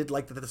least I did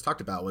like that this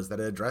talked about was that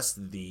it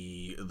addressed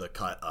the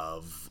cut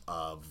of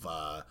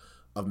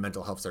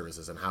mental health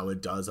services and how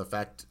it does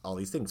affect all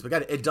these things. But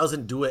again, it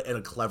doesn't do it in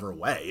a clever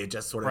way. It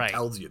just sort of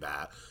tells you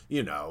that,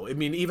 I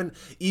mean,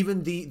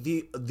 even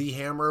the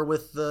hammer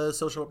with the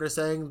social worker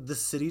saying the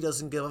city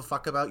doesn't give a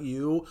fuck about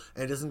you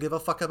and it doesn't give a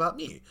fuck about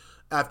me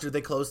after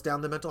they closed down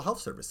the mental health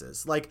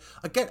services. Like,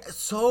 again, it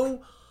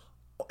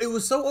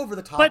was so over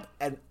the top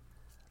and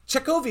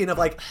Chekhovian of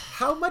like,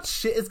 how much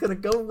shit is going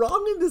to go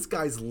wrong in this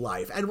guy's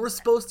life? And we're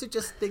supposed to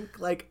just think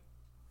like,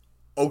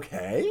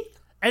 okay.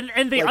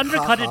 And they like,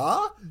 undercut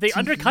it. They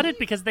undercut it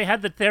because they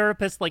had the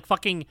therapist like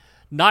fucking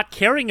not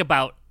caring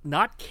about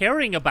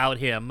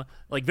him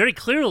like very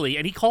clearly,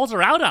 and he calls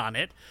her out on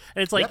it.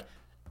 And it's like,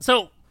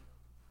 so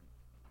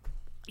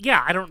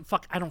yeah, I don't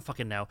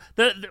fucking know.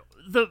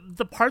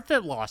 The part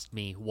that lost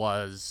me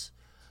was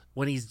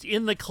when he's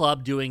in the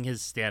club doing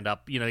his stand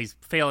up. He's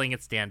failing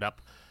at stand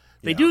up.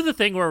 They do the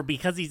thing where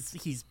because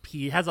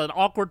he has an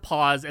awkward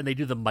pause and they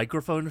do the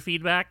microphone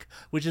feedback,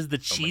 which is the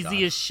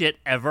cheesiest shit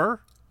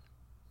ever.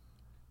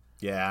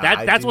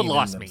 Yeah, that's what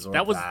lost me.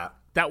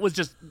 That was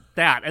just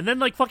that. And then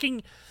like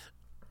fucking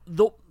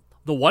the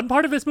one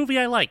part of this movie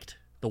I liked.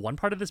 The one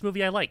part of this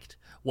movie I liked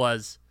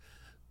was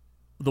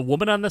the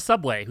woman on the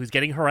subway who's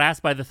getting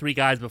harassed by the three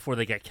guys before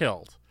they get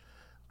killed.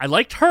 I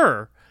liked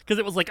her because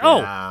it was like,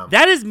 oh,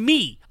 that is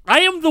me.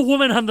 I am the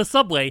woman on the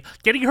subway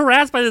getting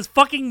harassed by this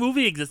fucking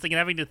movie existing and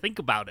having to think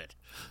about it.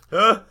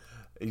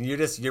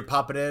 You're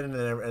popping in,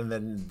 and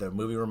then the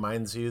movie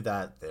reminds you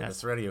that they're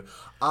just ready.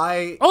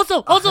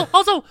 Also,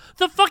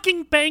 the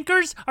fucking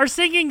bankers are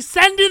singing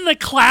 "Send in the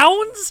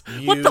Clowns."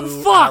 What the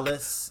fuck?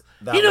 Alice,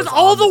 he knows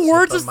all the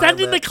words of "Send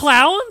in the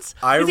Clowns."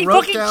 Is he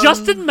fucking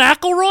Justin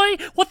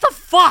McElroy? What the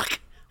fuck?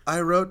 I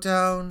wrote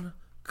down,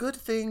 good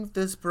thing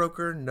this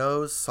broker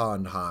knows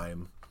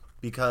Sondheim,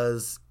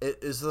 because it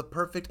is the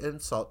perfect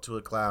insult to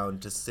a clown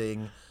to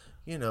sing,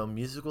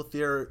 musical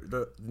theater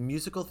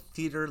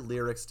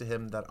lyrics to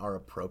him that are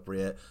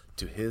appropriate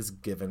to his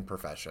given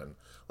profession.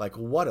 Like,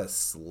 what a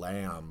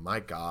slam. My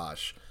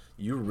gosh.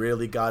 You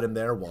really got him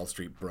there, Wall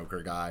Street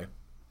broker guy.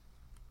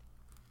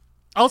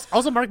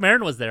 Also, Mark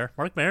Maron was there.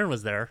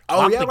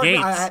 Oh,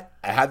 yeah,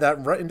 I had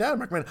that written down,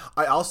 Mark Maron.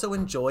 I also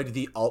enjoyed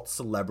the alt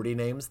celebrity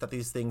names that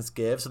these things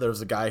give. So there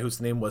was a guy whose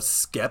name was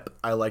Skip.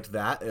 I liked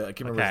that. I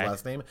can't remember his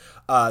last name.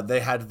 They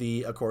had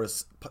the, of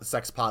course,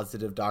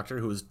 sex-positive doctor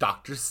who was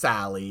Dr.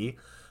 Sally.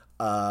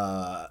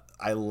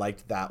 I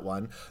liked that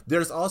one.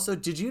 There's also,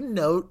 did you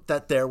note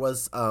that there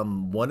was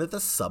one of the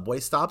subway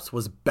stops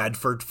was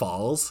Bedford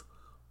Falls?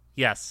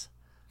 Yes.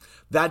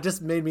 That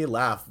just made me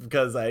laugh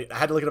because I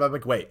had to look it up. I'm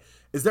like, wait,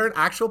 is there an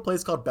actual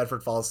place called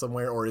Bedford Falls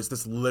somewhere, or is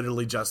this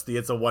literally just the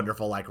It's a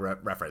Wonderful Life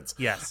reference?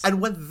 Yes.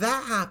 And when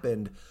that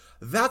happened,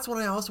 that's when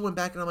I also went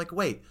back and I'm like,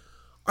 wait,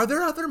 are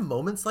there other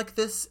moments like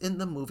this in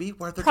the movie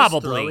where they're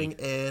just throwing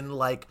in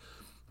like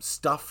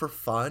stuff for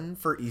fun,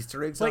 for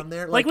Easter eggs on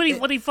there? Like when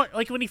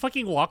he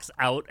fucking walks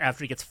out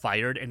after he gets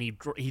fired and he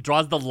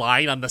draws the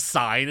line on the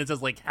sign and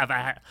says like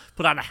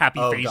put on a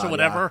happy face or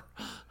whatever.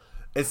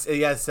 Yeah.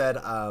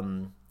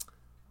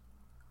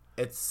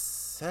 It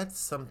said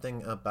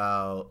something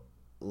about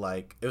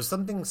like, it was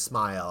something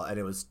smile, and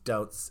it was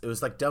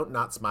don't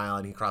not smile,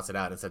 and he crossed it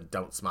out and said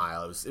don't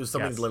smile. It was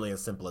something literally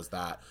as simple as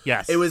that.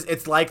 Yes.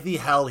 It's like the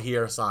hell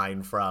here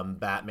sign from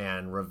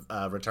Batman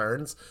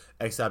Returns,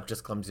 except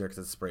just clumsier because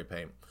it's spray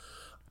paint.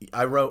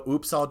 I wrote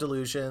oops all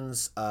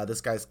delusions.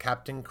 This guy's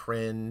Captain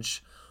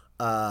Cringe.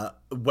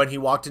 When he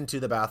walked into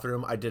the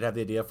bathroom, I did have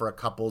the idea for a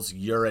couple's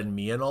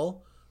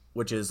urinal,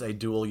 which is a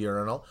dual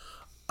urinal.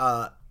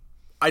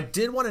 I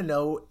did want to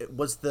know,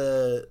 was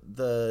the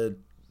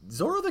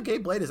Zorro the Gay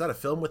Blade, is that a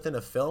film within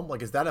a film?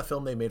 Like, is that a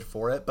film they made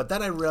for it? But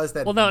then I realized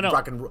that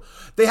no.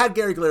 They had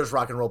Gary Glitter's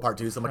Rock and Roll Part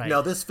 2, so I'm like,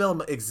 no, this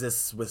film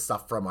exists with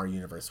stuff from our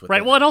universe.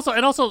 Right, well, and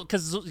also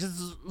because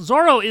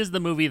Zorro is the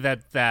movie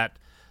that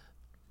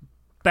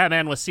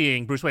Batman was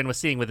seeing, Bruce Wayne was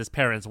seeing with his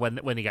parents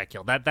when he got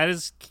killed. That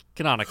is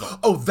canonical.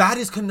 Oh, that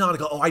is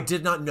canonical. Oh, I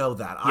did not know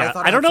that. Yeah,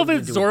 I don't know if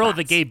it's Zorro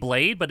the Gay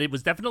Blade, but it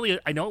was definitely,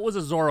 I know it was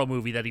a Zorro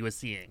movie that he was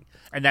seeing,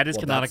 and that is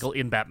canonical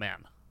in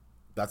Batman.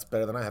 That's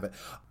better than I have it.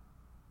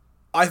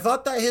 I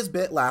thought that his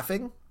bit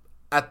laughing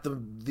at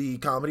the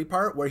comedy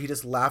part, where he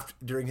just laughed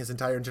during his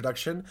entire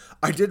introduction,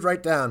 I did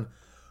write down,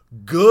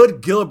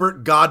 good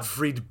Gilbert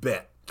Gottfried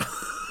bit.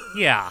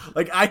 Yeah.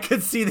 Like, I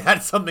could see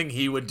that's something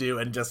he would do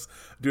and just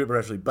do it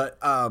professionally. But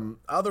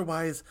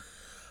otherwise,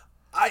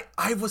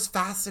 I was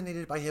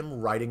fascinated by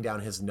him writing down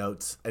his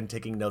notes and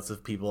taking notes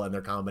of people and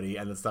their comedy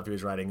and the stuff he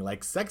was writing.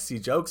 Like, sexy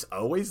jokes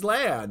always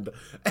land.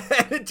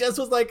 And it just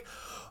was like,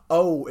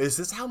 oh, is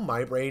this how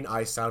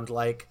I sound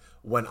like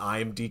when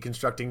I'm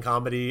deconstructing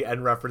comedy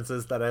and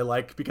references that I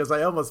like? Because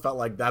I almost felt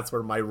like that's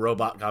where my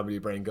robot comedy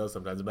brain goes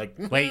sometimes. I'm like,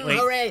 wait,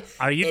 hooray,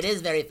 it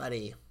is very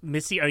funny.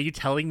 Missy, are you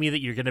telling me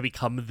that you're going to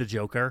become the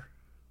Joker?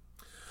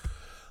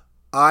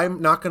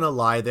 I'm not going to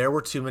lie. There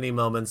were too many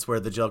moments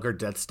where the Joker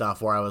did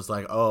stuff where I was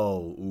like, oh,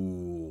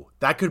 ooh,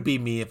 that could be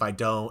me if I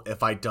don't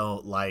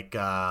like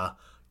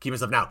keep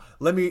myself. Now,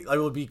 I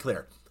will be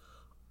clear.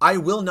 I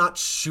will not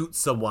shoot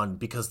someone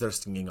because they're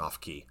singing off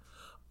key.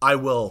 I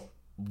will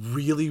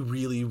really,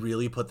 really,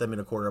 really put them in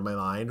a corner of my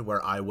mind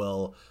where I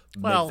will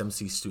make them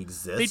cease to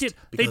exist.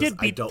 They did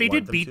beat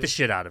the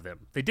shit out of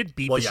him. They did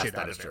beat the shit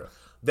out of him. True.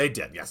 They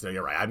did. Yes, no,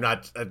 you're right. I'm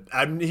not.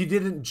 He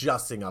didn't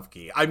just sing off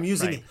key. I'm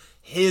using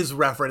his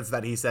reference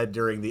that he said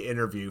during the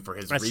interview for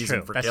his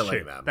reason for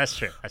killing them. That's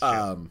true.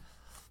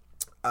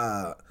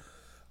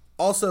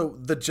 Also,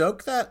 the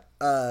joke that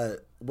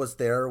was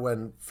there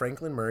when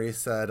Franklin Murray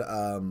said,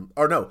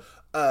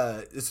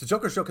 it's the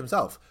Joker's joke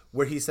himself,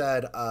 where he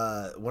said,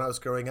 when I was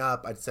growing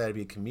up, I'd say I'd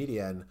be a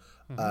comedian,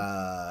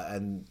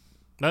 and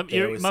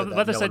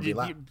mother said,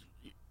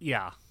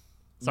 yeah.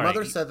 Sorry.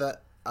 Mother said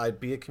that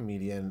I'd be a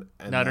comedian.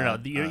 And no.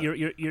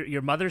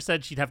 Your mother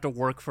said she'd have to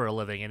work for a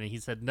living, and he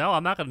said, no,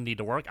 I'm not going to need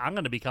to work. I'm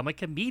going to become a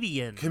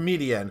comedian.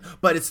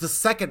 But it's the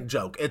second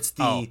joke. It's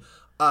the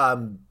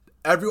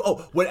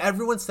when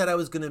everyone said I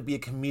was going to be a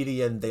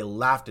comedian, they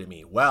laughed at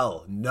me.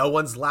 Well, no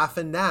one's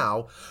laughing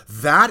now.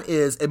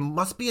 It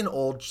must be an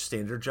old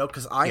standard joke,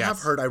 because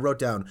I wrote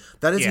down,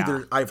 that is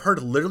either, I've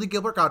heard literally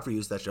Gilbert Gottfried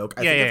use that joke.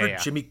 I think I've heard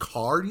Jimmy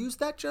Carr use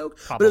that joke.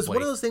 Probably. But it's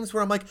one of those things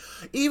where I'm like,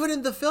 even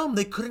in the film,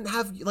 they couldn't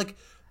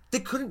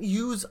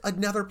use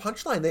another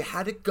punchline. They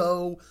had to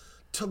go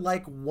to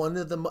like one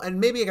of them, and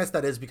maybe I guess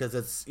that is because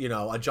it's,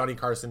 a Johnny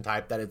Carson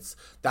type, the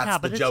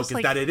joke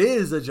is that it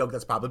is a joke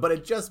that's popular. But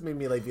it just made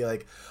me be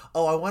like,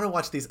 oh, I want to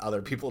watch these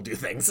other people do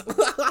things.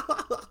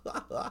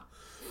 I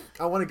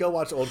want to go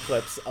watch old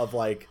clips of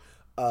like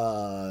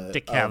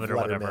Dick Cavett or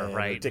whatever,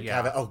 right? Dick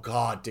Cavett. Oh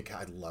God,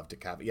 I love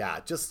Dick Cavett. Yeah,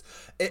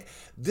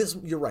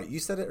 you're right. You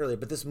said it earlier,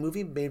 but this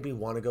movie made me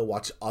want to go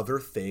watch other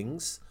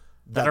things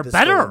that are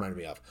better. Reminded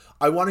me of.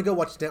 I want to go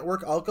watch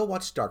Network. I'll go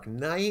watch Dark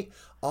Knight.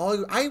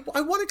 I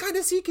want to kind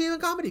of see King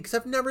of Comedy, because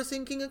I've never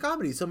seen King of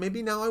Comedy. So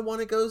maybe now I want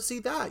to go see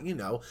that.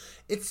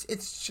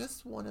 It's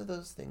just one of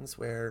those things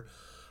where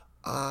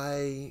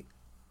I'm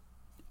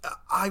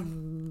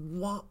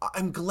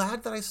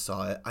glad that I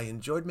saw it. I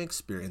enjoyed my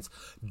experience.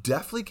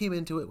 Definitely came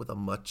into it with a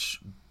much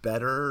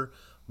better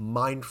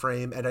mind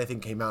frame, and I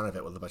think came out of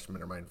it with a much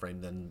better mind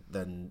frame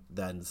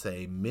than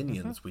say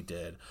Minions we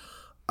did.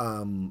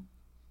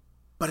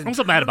 But I'm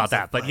so mad about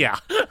that, but yeah.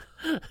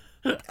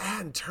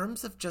 In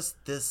terms of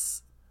just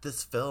this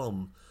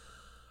film,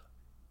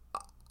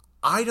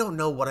 I don't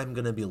know what I'm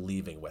going to be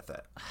leaving with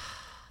it.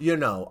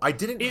 I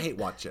didn't hate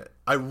watch it.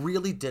 I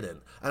really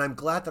didn't. And I'm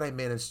glad that I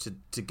managed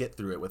to get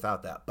through it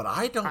without that. But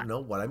I don't know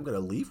what I'm going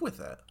to leave with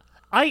it.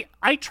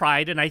 I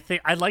tried, and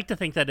I'd like to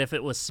think that if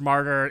it was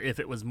smarter, if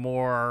it was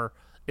more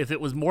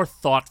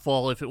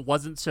thoughtful, if it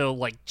wasn't so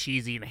like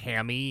cheesy and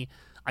hammy,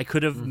 I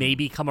could have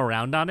maybe come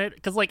around on it.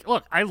 Because like,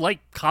 look, I like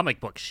comic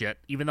book shit,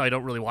 even though I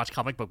don't really watch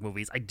comic book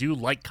movies. I do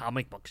like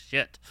comic book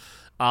shit.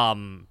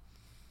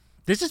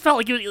 This just felt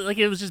like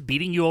it was just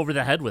beating you over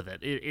the head with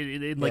it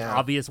in like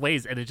obvious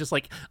ways, and it's just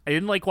like I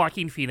didn't like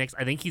Joaquin Phoenix.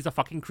 I think he's a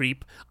fucking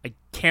creep. I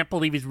can't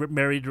believe he's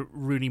married to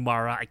Rooney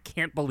Mara. I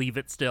can't believe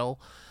it still.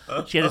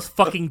 She had his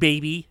fucking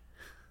baby.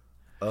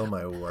 Oh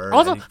my word!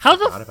 Also, how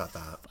about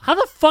that. How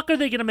the fuck are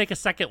they gonna make a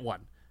second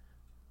one?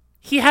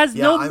 He has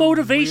no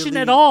motivation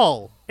at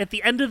all at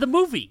the end of the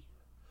movie.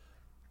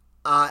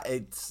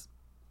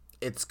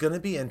 It's gonna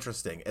be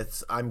interesting.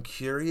 I'm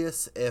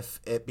curious if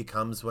it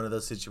becomes one of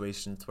those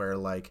situations where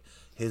like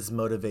his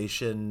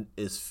motivation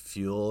is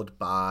fueled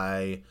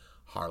by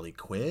Harley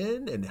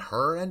Quinn and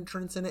her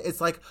entrance in it.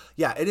 It's like,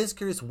 yeah, it is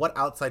curious what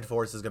outside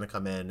force is gonna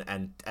come in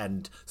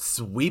and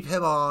sweep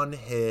him on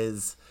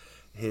his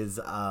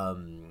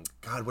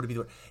God, what did he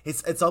do?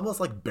 It's almost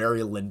like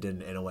Barry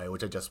Lyndon in a way,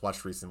 which I just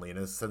watched recently, in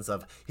a sense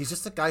of he's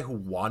just a guy who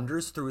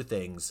wanders through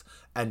things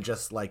and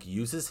just like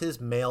uses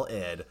his male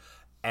id,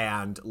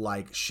 and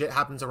like shit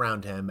happens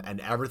around him,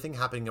 and everything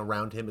happening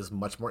around him is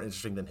much more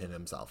interesting than him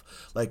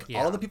himself. Like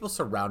all the people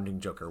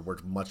surrounding Joker were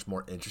much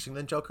more interesting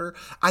than Joker,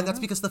 and that's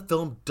because the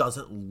film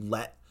doesn't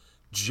let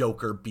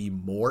Joker be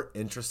more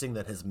interesting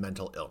than his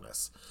mental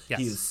illness. Yes.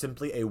 He is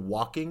simply a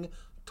walking,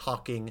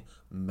 talking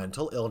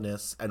mental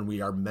illness, and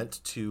we are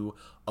meant to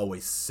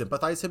always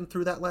sympathize him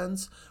through that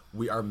lens.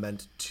 We are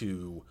meant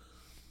to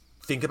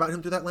think about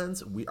him through that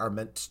lens. We are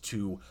meant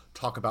to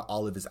talk about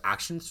all of his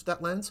actions through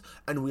that lens,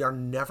 and we are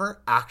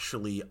never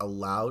actually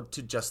allowed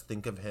to just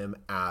think of him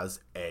as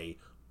a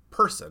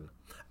person.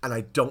 And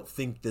I don't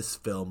think this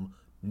film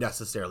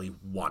necessarily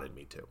wanted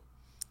me to.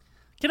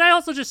 Can I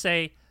also just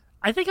say,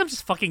 I think I'm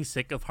just fucking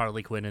sick of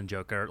Harley Quinn and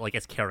Joker, like,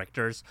 as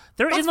characters.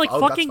 They're in, like,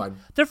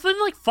 they're in,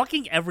 like,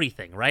 fucking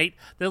everything, right?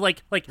 They're,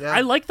 like,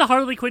 I like the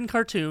Harley Quinn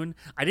cartoon.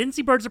 I didn't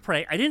see Birds of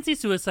Prey. I didn't see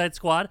Suicide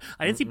Squad.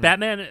 I didn't see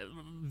Batman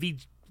v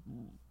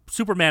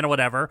Superman or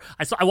whatever.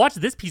 I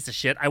watched this piece of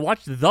shit. I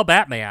watched The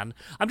Batman.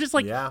 I'm just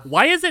like,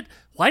 why does it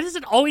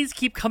always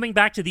keep coming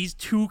back to these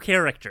two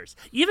characters?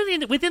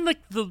 Even within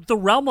the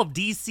realm of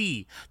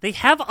DC, they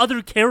have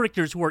other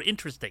characters who are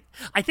interesting.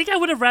 I think I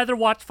would have rather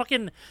watched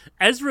fucking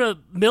Ezra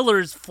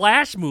Miller's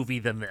Flash movie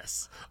than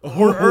this,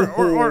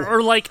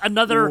 or like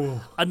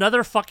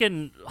another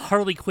fucking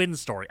Harley Quinn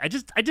story. I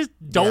just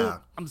don't. Yeah.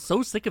 I'm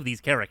so sick of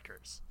these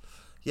characters.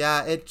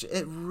 Yeah, it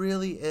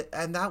really,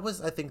 and that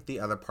was, I think, the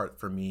other part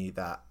for me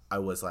that I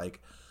was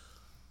like,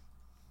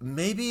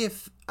 maybe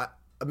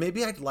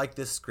I'd like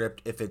this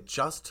script if it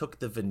just took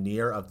the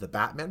veneer of the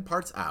Batman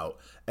parts out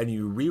and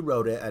you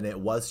rewrote it and it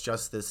was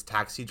just this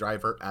Taxi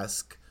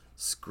Driver-esque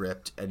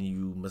script and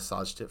you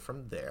massaged it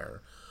from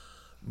there.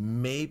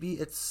 Maybe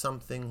it's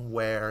something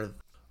where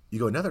you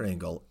go another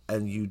angle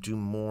and you do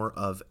more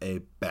of a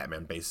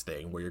Batman-based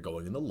thing where you're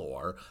going in the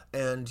lore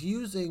and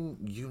using,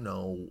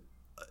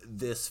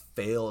 this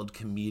failed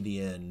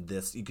comedian,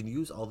 you can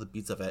use all the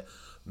beats of it,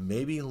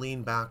 maybe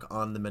lean back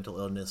on the mental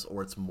illness,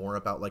 or it's more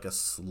about like a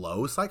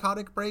slow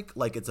psychotic break,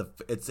 like it's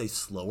a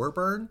slower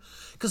burn.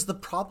 Because the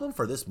problem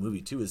for this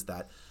movie too is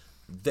that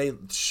they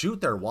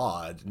shoot their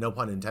wad, no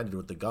pun intended,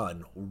 with the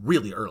gun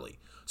really early.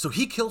 So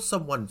he kills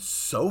someone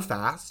so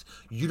fast,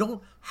 you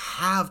don't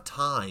have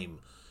time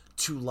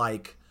to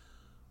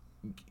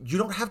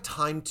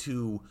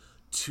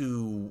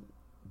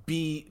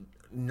be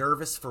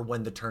nervous for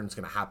when the turn's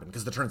going to happen,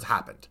 because the turn's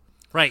happened.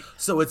 Right.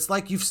 So it's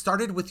like you've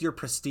started with your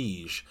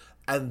prestige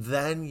and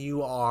then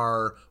you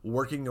are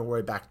working your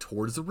way back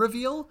towards the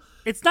reveal.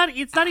 It's not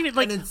even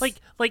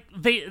like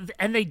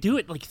they do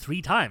it like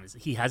 3 times.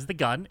 He has the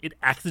gun, it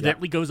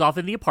accidentally goes off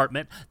in the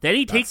apartment, then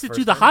he takes it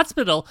to the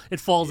hospital, it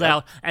falls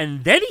out,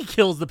 and then he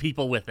kills the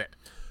people with it.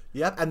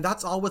 Yep, and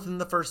that's all within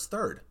the first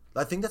third.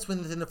 I think that's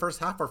within the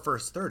first half or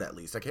first third, at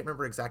least. I can't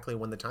remember exactly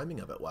when the timing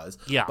of it was.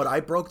 Yeah. But I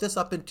broke this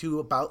up into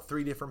about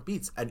 3 different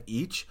beats, and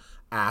each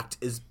act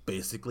is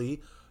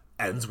basically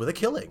ends with a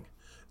killing.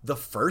 The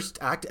first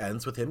act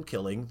ends with him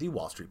killing the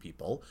Wall Street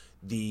people.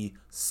 The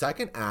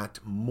second act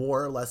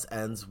more or less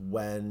ends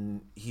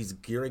when he's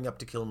gearing up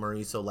to kill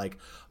Murray. So, like,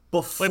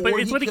 before but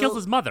it's when he kills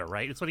his mother,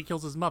 right? It's when he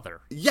kills his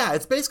mother. Yeah,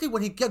 it's basically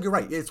when you're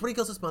right. It's when he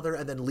kills his mother,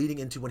 and then leading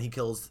into when he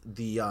kills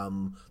the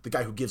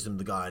guy who gives him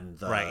the gun.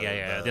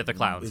 The other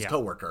clowns, his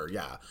coworker.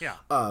 Yeah.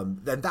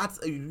 Then that's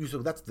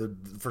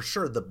for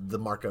sure the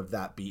mark of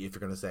that beat. If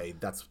you're gonna say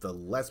that's the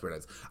last word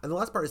ends, and the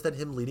last part is then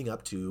him leading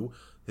up to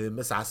him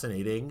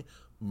assassinating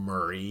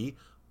Murray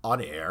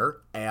on air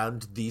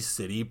and the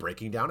city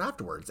breaking down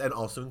afterwards, and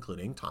also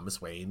including Thomas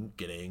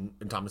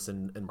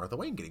and Martha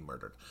Wayne getting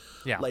murdered.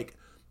 Yeah, like.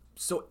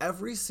 So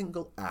every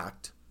single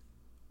act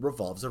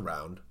revolves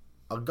around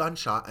a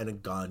gunshot and a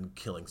gun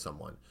killing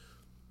someone.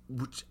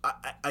 which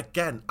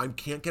again, I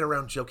can't get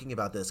around joking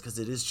about this because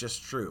it is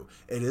just true.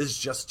 It is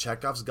just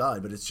Chekhov's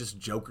gun, but it's just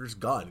Joker's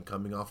gun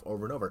coming off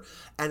over and over.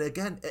 And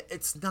again,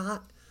 it's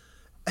not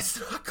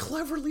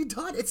cleverly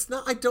done. It's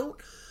not. I don't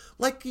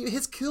like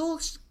his kill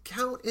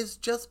count is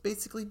just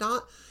basically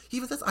not. He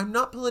even says, "I'm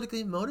not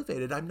politically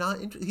motivated. I'm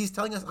not." He's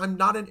telling us, "I'm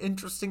not an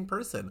interesting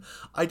person.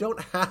 I don't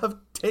have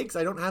takes.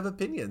 I don't have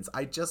opinions.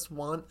 I just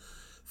want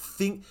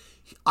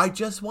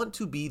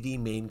to be the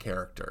main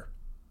character."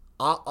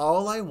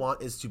 All I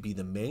want is to be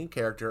the main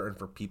character and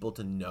for people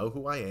to know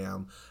who I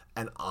am,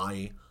 and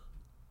I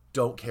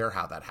don't care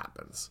how that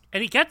happens.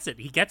 And he gets it.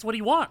 He gets what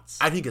he wants.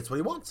 And he gets what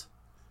he wants.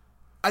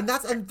 And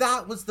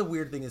that was the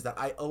weird thing, is that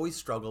I always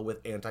struggle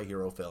with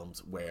anti-hero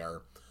films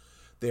where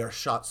they are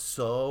shot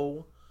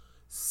so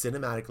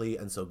cinematically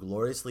and so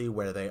gloriously,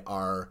 where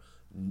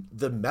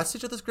the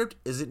message of the script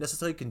isn't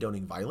necessarily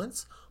condoning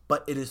violence,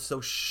 but it is so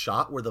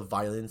shot where the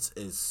violence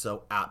is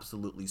so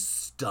absolutely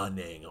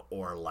stunning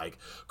or like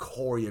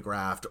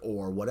choreographed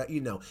or what,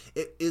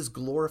 it is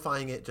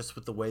glorifying it just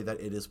with the way that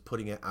it is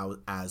putting it out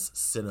as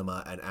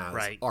cinema and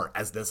as art,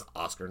 as this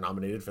Oscar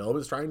nominated film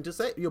is trying to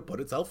say,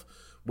 put itself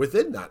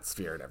within that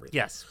sphere and everything.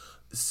 Yes.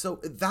 So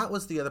that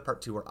was the other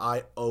part too, where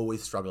I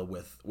always struggle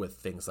with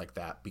things like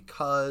that,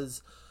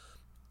 because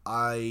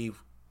I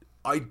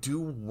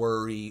do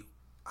worry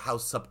how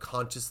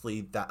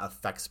subconsciously that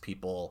affects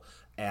people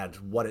and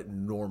what it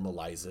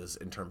normalizes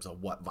in terms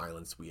of what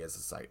violence we as a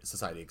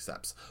society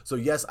accepts. So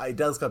yes, it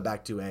does come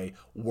back to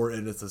we're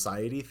in a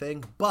society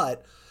thing,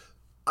 but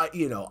I'm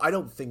not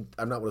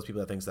one of those people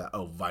that thinks that,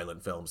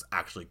 violent films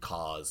actually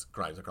cause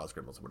crimes and cause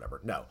criminals or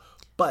whatever. No,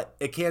 but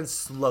it can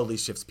slowly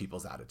shift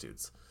people's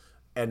attitudes.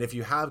 And if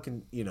you have,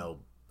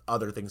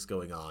 other things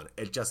going on,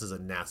 it just is a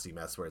nasty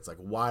mess where it's like,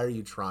 why are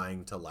you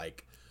trying to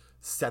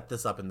set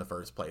this up in the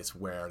first place,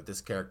 where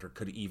this character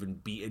could even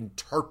be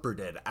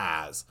interpreted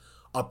as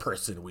a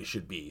person we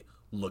should be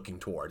looking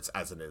towards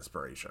as an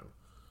inspiration?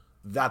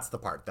 That's the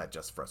part that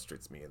just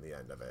frustrates me in the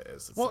end of it.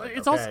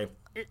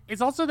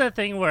 It's also that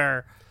thing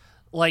where,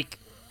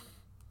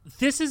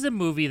 this is a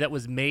movie that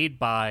was made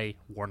by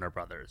Warner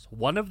Brothers,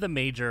 one of the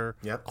major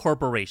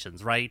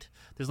corporations, right?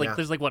 There's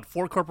what,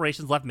 4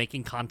 corporations left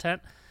making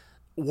content.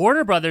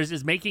 Warner Brothers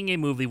is making a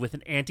movie with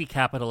an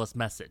anti-capitalist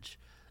message,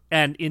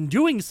 and in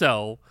doing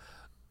so,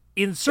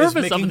 in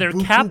service of their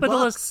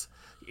capitalist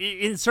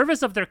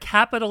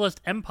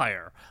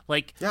empire,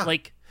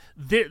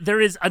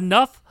 there is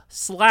enough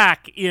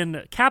slack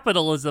in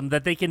capitalism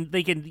that they can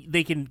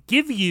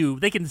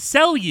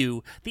sell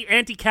you the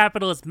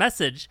anti-capitalist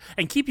message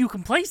and keep you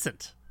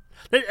complacent.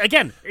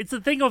 Again, it's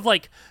the thing of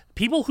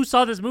people who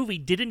saw this movie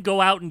didn't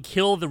go out and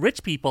kill the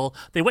rich people.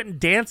 They went and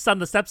danced on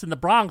the steps in the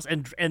Bronx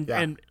and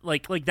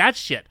that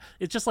shit.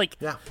 It's just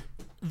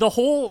the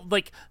whole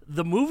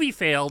the movie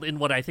failed in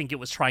what I think it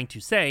was trying to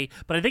say,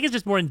 but I think it's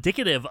just more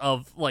indicative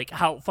of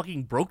how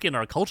fucking broken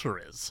our culture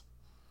is.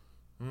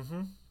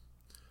 Mm-hmm.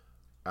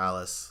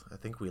 Alice, I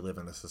think we live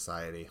in a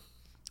society.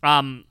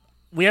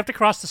 We have to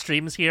cross the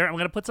streams here. I'm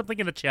going to put something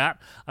in the chat.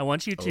 I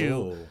want you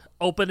to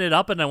open it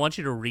up, and I want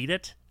you to read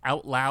it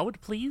out loud,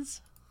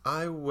 please.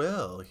 I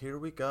will. Here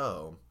we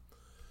go.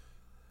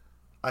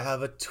 I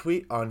have a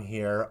tweet on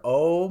here.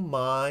 Oh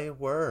my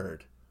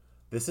word.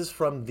 This is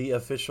from the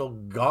official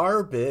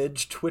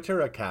Garbage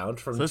Twitter account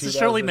from 2019. This is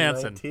Shirley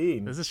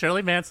Manson. This is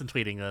Shirley Manson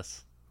tweeting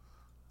this.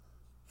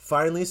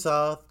 Finally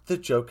saw The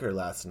Joker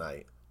last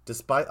night.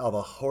 Despite all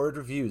the horrid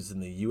reviews in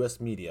the U.S.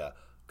 media,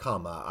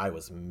 I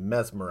was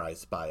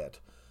mesmerized by it.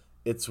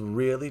 It's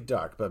really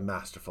dark but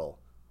masterful.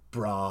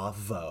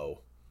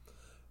 Bravo.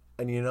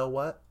 And you know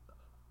what?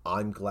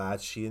 I'm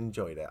glad she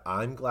enjoyed it.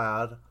 I'm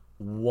glad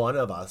one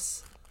of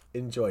us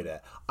enjoyed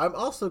it. I'm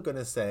also going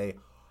to say,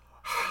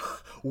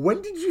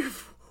 when did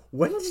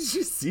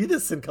you see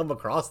this and come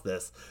across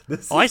this?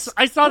 I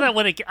saw that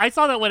when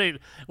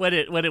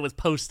it was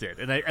posted,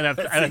 and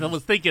I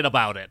was thinking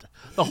about it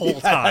the whole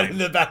time in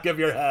the back of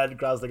your head,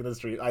 crossing the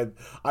street.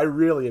 I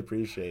really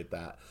appreciate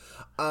that.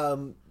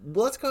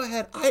 Let's go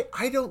ahead.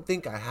 I don't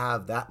think I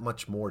have that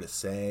much more to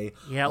say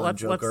on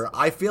Joker.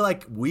 I feel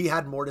like we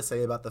had more to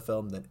say about the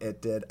film than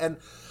it did. And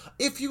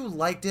if you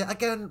liked it,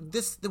 again,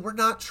 we're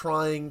not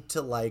trying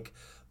to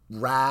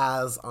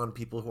razz on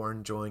people who are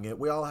enjoying it.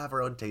 We all have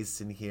our own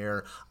tastes in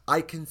here. I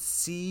can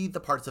see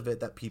the parts of it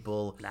that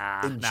people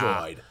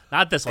enjoyed.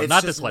 Not this one.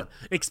 Not this one.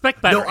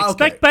 Expect better.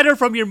 Expect better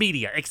from your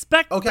media.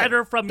 Expect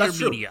better from your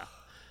media.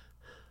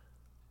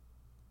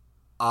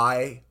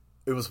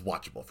 It was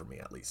watchable for me,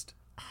 at least.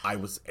 I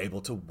was able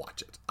to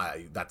watch it.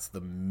 That's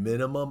the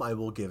minimum I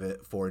will give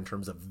it for in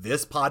terms of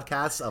this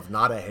podcast of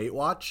not a hate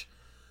watch.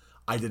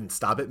 I didn't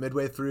stop it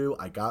midway through.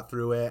 I got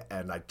through it,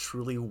 and I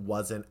truly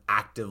wasn't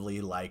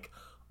actively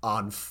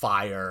on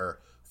fire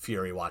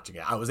fury watching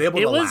it. I was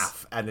able to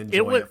laugh and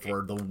enjoy it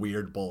for the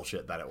weird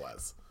bullshit that it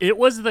was. It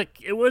was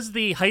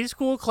the high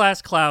school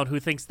class clown who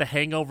thinks The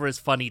Hangover is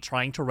funny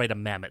trying to write a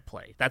Mamet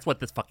play. That's what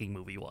this fucking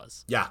movie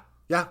was. Yeah,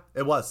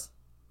 it was.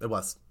 It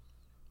was.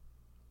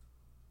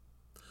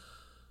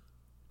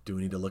 Do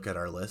we need to look at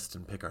our list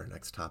and pick our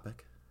next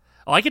topic?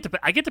 Oh, I get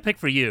to pick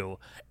for you,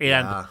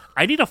 and Yeah.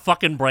 I need a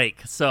fucking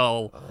break.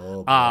 So,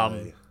 Oh,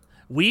 boy.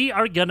 we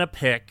are gonna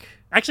pick.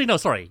 Actually, no,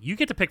 sorry. You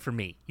get to pick for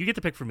me. You get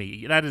to pick for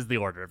me. That is the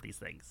order of these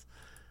things.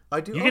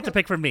 I do. You get to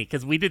pick for me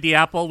because we did the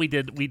Apple. We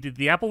did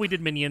the Apple. We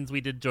did Minions.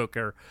 We did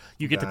Joker.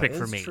 You get to pick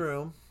for me. That's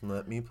true.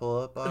 Let me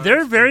pull up.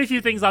 There are very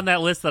few things on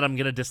that list that I'm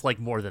gonna dislike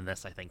more than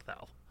this. I think,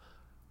 though.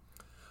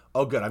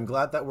 Oh, good. I'm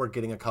glad that we're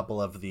getting a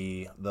couple of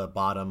the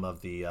bottom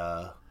of the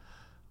I'm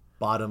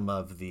trying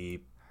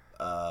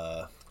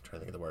to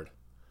think of the word.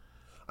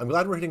 I'm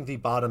glad we're hitting the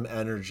bottom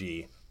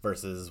energy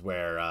versus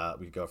where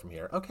we go from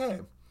here. Okay.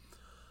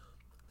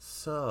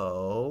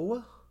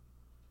 So,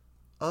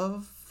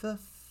 of the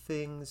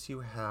things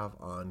you have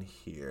on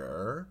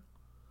here,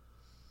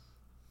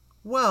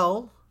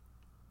 well,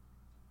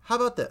 how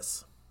about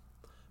this?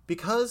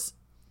 Because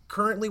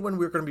currently when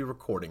we're going to be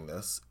recording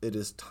this, it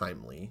is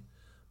timely,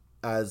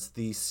 as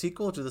the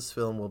sequel to this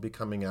film will be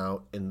coming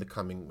out in the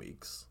coming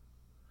weeks.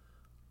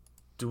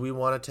 Do we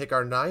want to take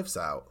our knives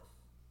out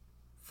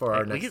for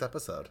our next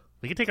episode?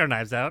 We can take our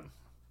knives out.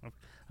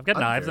 I've got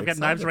knives. I've got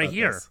knives right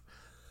here. This.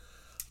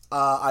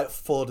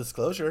 Full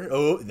disclosure.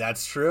 Oh,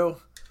 that's true.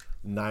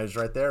 Knives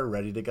right there,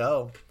 ready to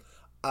go.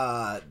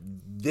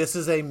 This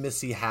is a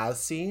Missy Has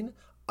scene.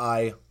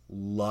 I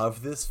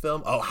love this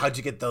film. Oh, how'd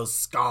you get those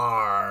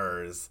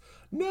scars?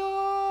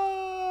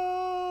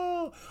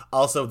 No.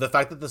 Also, the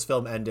fact that this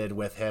film ended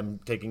with him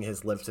taking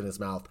his lips in his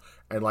mouth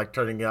and like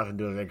turning it out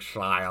into a big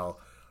smile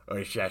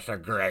was just a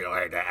great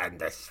way to end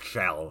this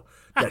show.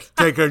 Just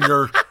taking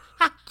the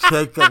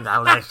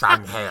lips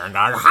on here and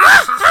going,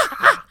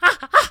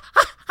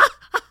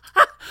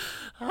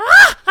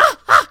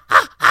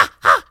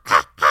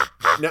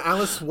 Now,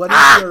 Alice, what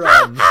is your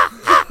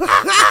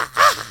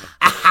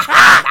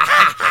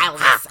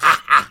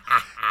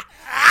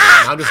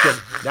I'm just kidding.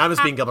 Now I'm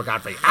just being Gilbert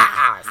Godfrey.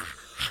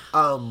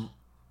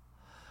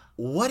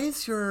 What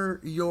is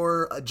your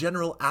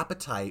general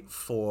appetite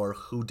for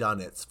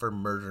whodunits, for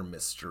murder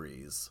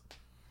mysteries?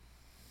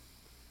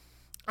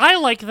 I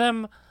like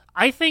them.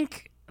 I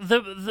think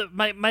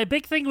my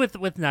big thing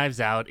with Knives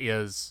Out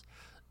is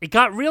it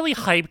got really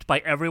hyped by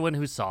everyone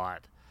who saw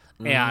it.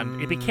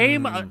 And it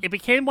became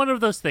one of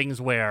those things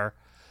where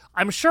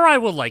I'm sure I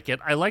will like it.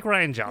 I like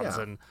Rian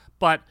Johnson,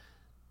 but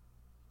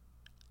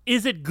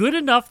is it good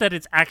enough that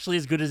it's actually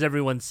as good as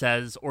everyone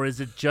says, or was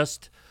it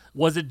just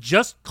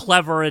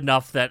clever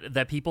enough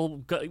that people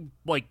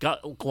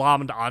got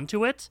glommed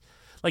onto it?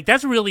 Like,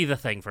 that's really the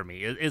thing for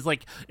me. Is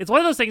like, it's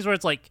one of those things where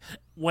it's like,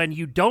 when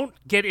you don't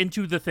get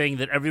into the thing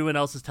that everyone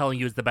else is telling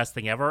you is the best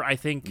thing ever, I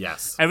think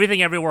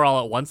Everything Everywhere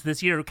All at Once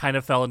this year kind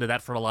of fell into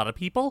that for a lot of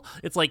people.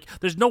 It's like,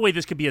 there's no way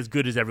this could be as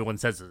good as everyone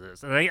says it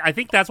is. And I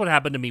think that's what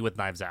happened to me with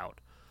Knives Out.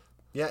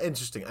 Yeah,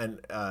 interesting. And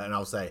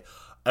I'll say,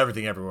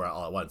 Everything Everywhere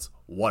All at Once,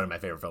 one of my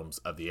favorite films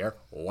of the year,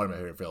 one of my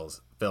favorite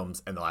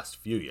films in the last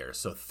few years.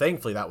 So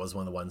thankfully that was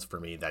one of the ones for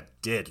me that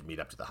did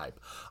meet up to the hype.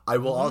 I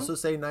will also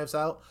say Knives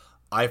Out,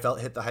 I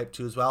felt hit the hype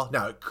too as well.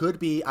 Now, it could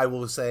be, I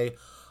will say,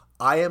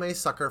 I am a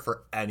sucker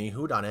for any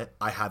whodunit.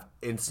 I have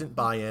instant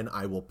buy-in.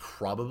 I will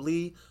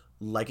probably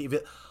like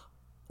it.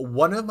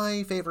 One of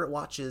my favorite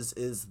watches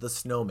is The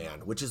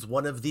Snowman, which is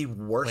one of the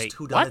worst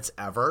whodunits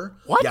ever.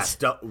 What? Yes,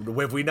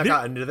 have we not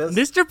gotten into this?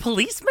 Mr.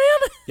 Policeman?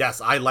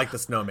 Yes, I like The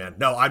Snowman.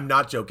 No, I'm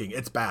not joking.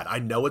 It's bad. I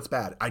know it's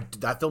bad.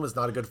 That film is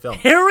not a good film.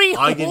 Harry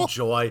I Hole?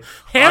 enjoy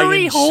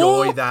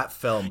Hole? that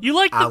film. You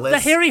like Alice, the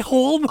Harry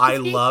Hole movie? I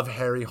love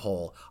Harry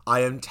Hole. I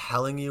am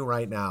telling you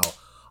right now,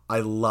 I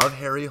love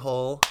Harry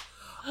Hole.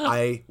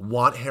 I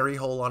want Harry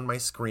Hole on my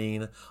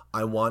screen.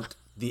 I want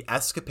the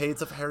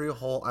escapades of Harry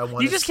Hole.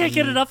 You just can't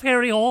get enough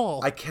Harry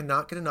Hole. I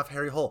cannot get enough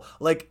Harry Hole.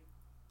 Like,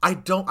 I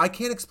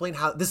can't explain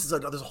how there's a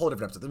whole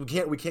different episode.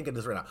 We can't get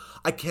this right now.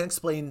 I can't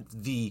explain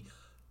the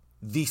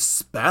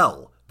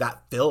spell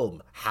that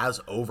film has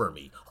over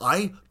me.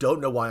 I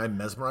don't know why I'm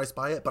mesmerized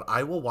by it, but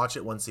I will watch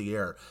it once a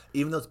year,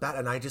 even though it's bad.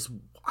 And I've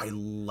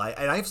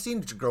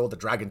seen Girl with the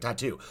Dragon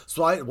Tattoo.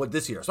 So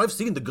I've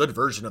seen the good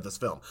version of this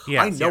film.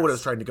 Yes, I know what it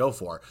was trying to go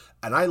for,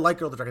 and I like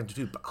Girl with the Dragon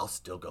Tattoo, but I'll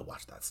still go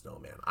watch that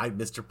Snowman.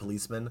 Mr.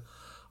 Policeman,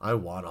 I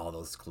want all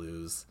those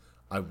clues.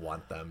 I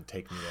want them.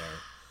 Take me there.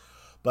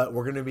 But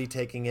we're gonna be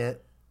taking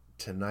it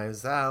to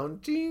Knives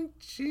Out. Chink,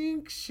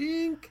 chink,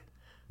 chink.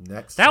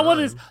 Next that time.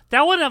 one is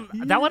not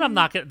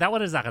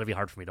gonna be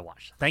hard for me to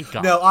watch. Thank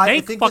God. No,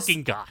 thank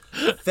fucking God.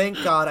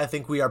 Thank God. I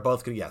think we are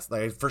both gonna. Yes,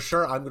 like, for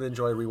sure. I'm gonna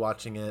enjoy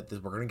rewatching it.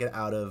 We're gonna get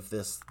out of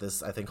this.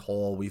 I think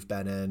hole we've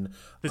been in.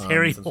 This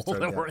Harry hole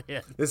that we're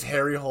in. This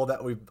Harry hole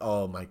that we.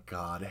 Oh my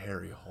God,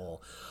 Harry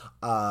hole.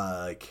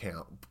 I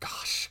can't.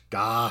 Gosh,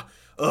 God.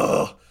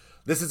 Ugh.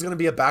 This is going to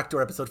be a backdoor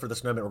episode for The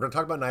Snowman. We're going to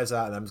talk about Knives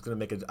Out, and I'm just going to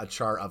make a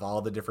chart of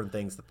all the different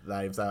things that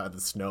Knives Out and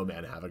The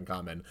Snowman have in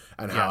common,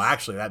 and how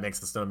actually that makes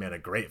The Snowman a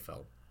great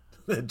film.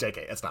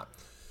 JK, it's not.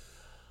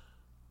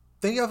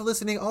 Thank you all for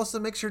listening. Also,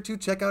 make sure to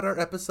check out our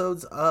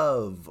episodes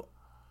of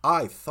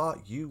I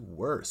Thought You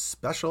Were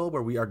Special,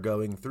 where we are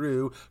going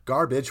through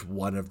Garbage,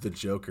 one of the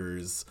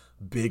Joker's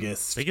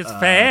biggest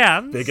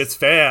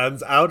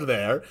fans out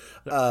there.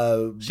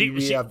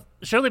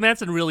 Shirley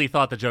Manson really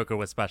thought the Joker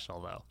was special,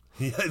 though.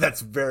 Yeah,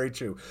 that's very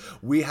true.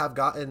 We have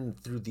gotten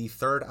through the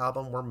third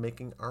album. We're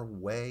making our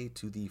way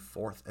to the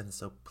fourth, and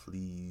so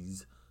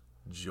please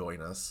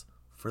join us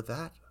for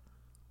that.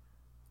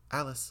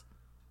 Alice.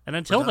 And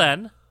until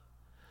then,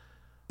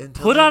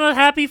 Until put then, on a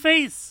happy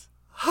face.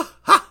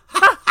 ha!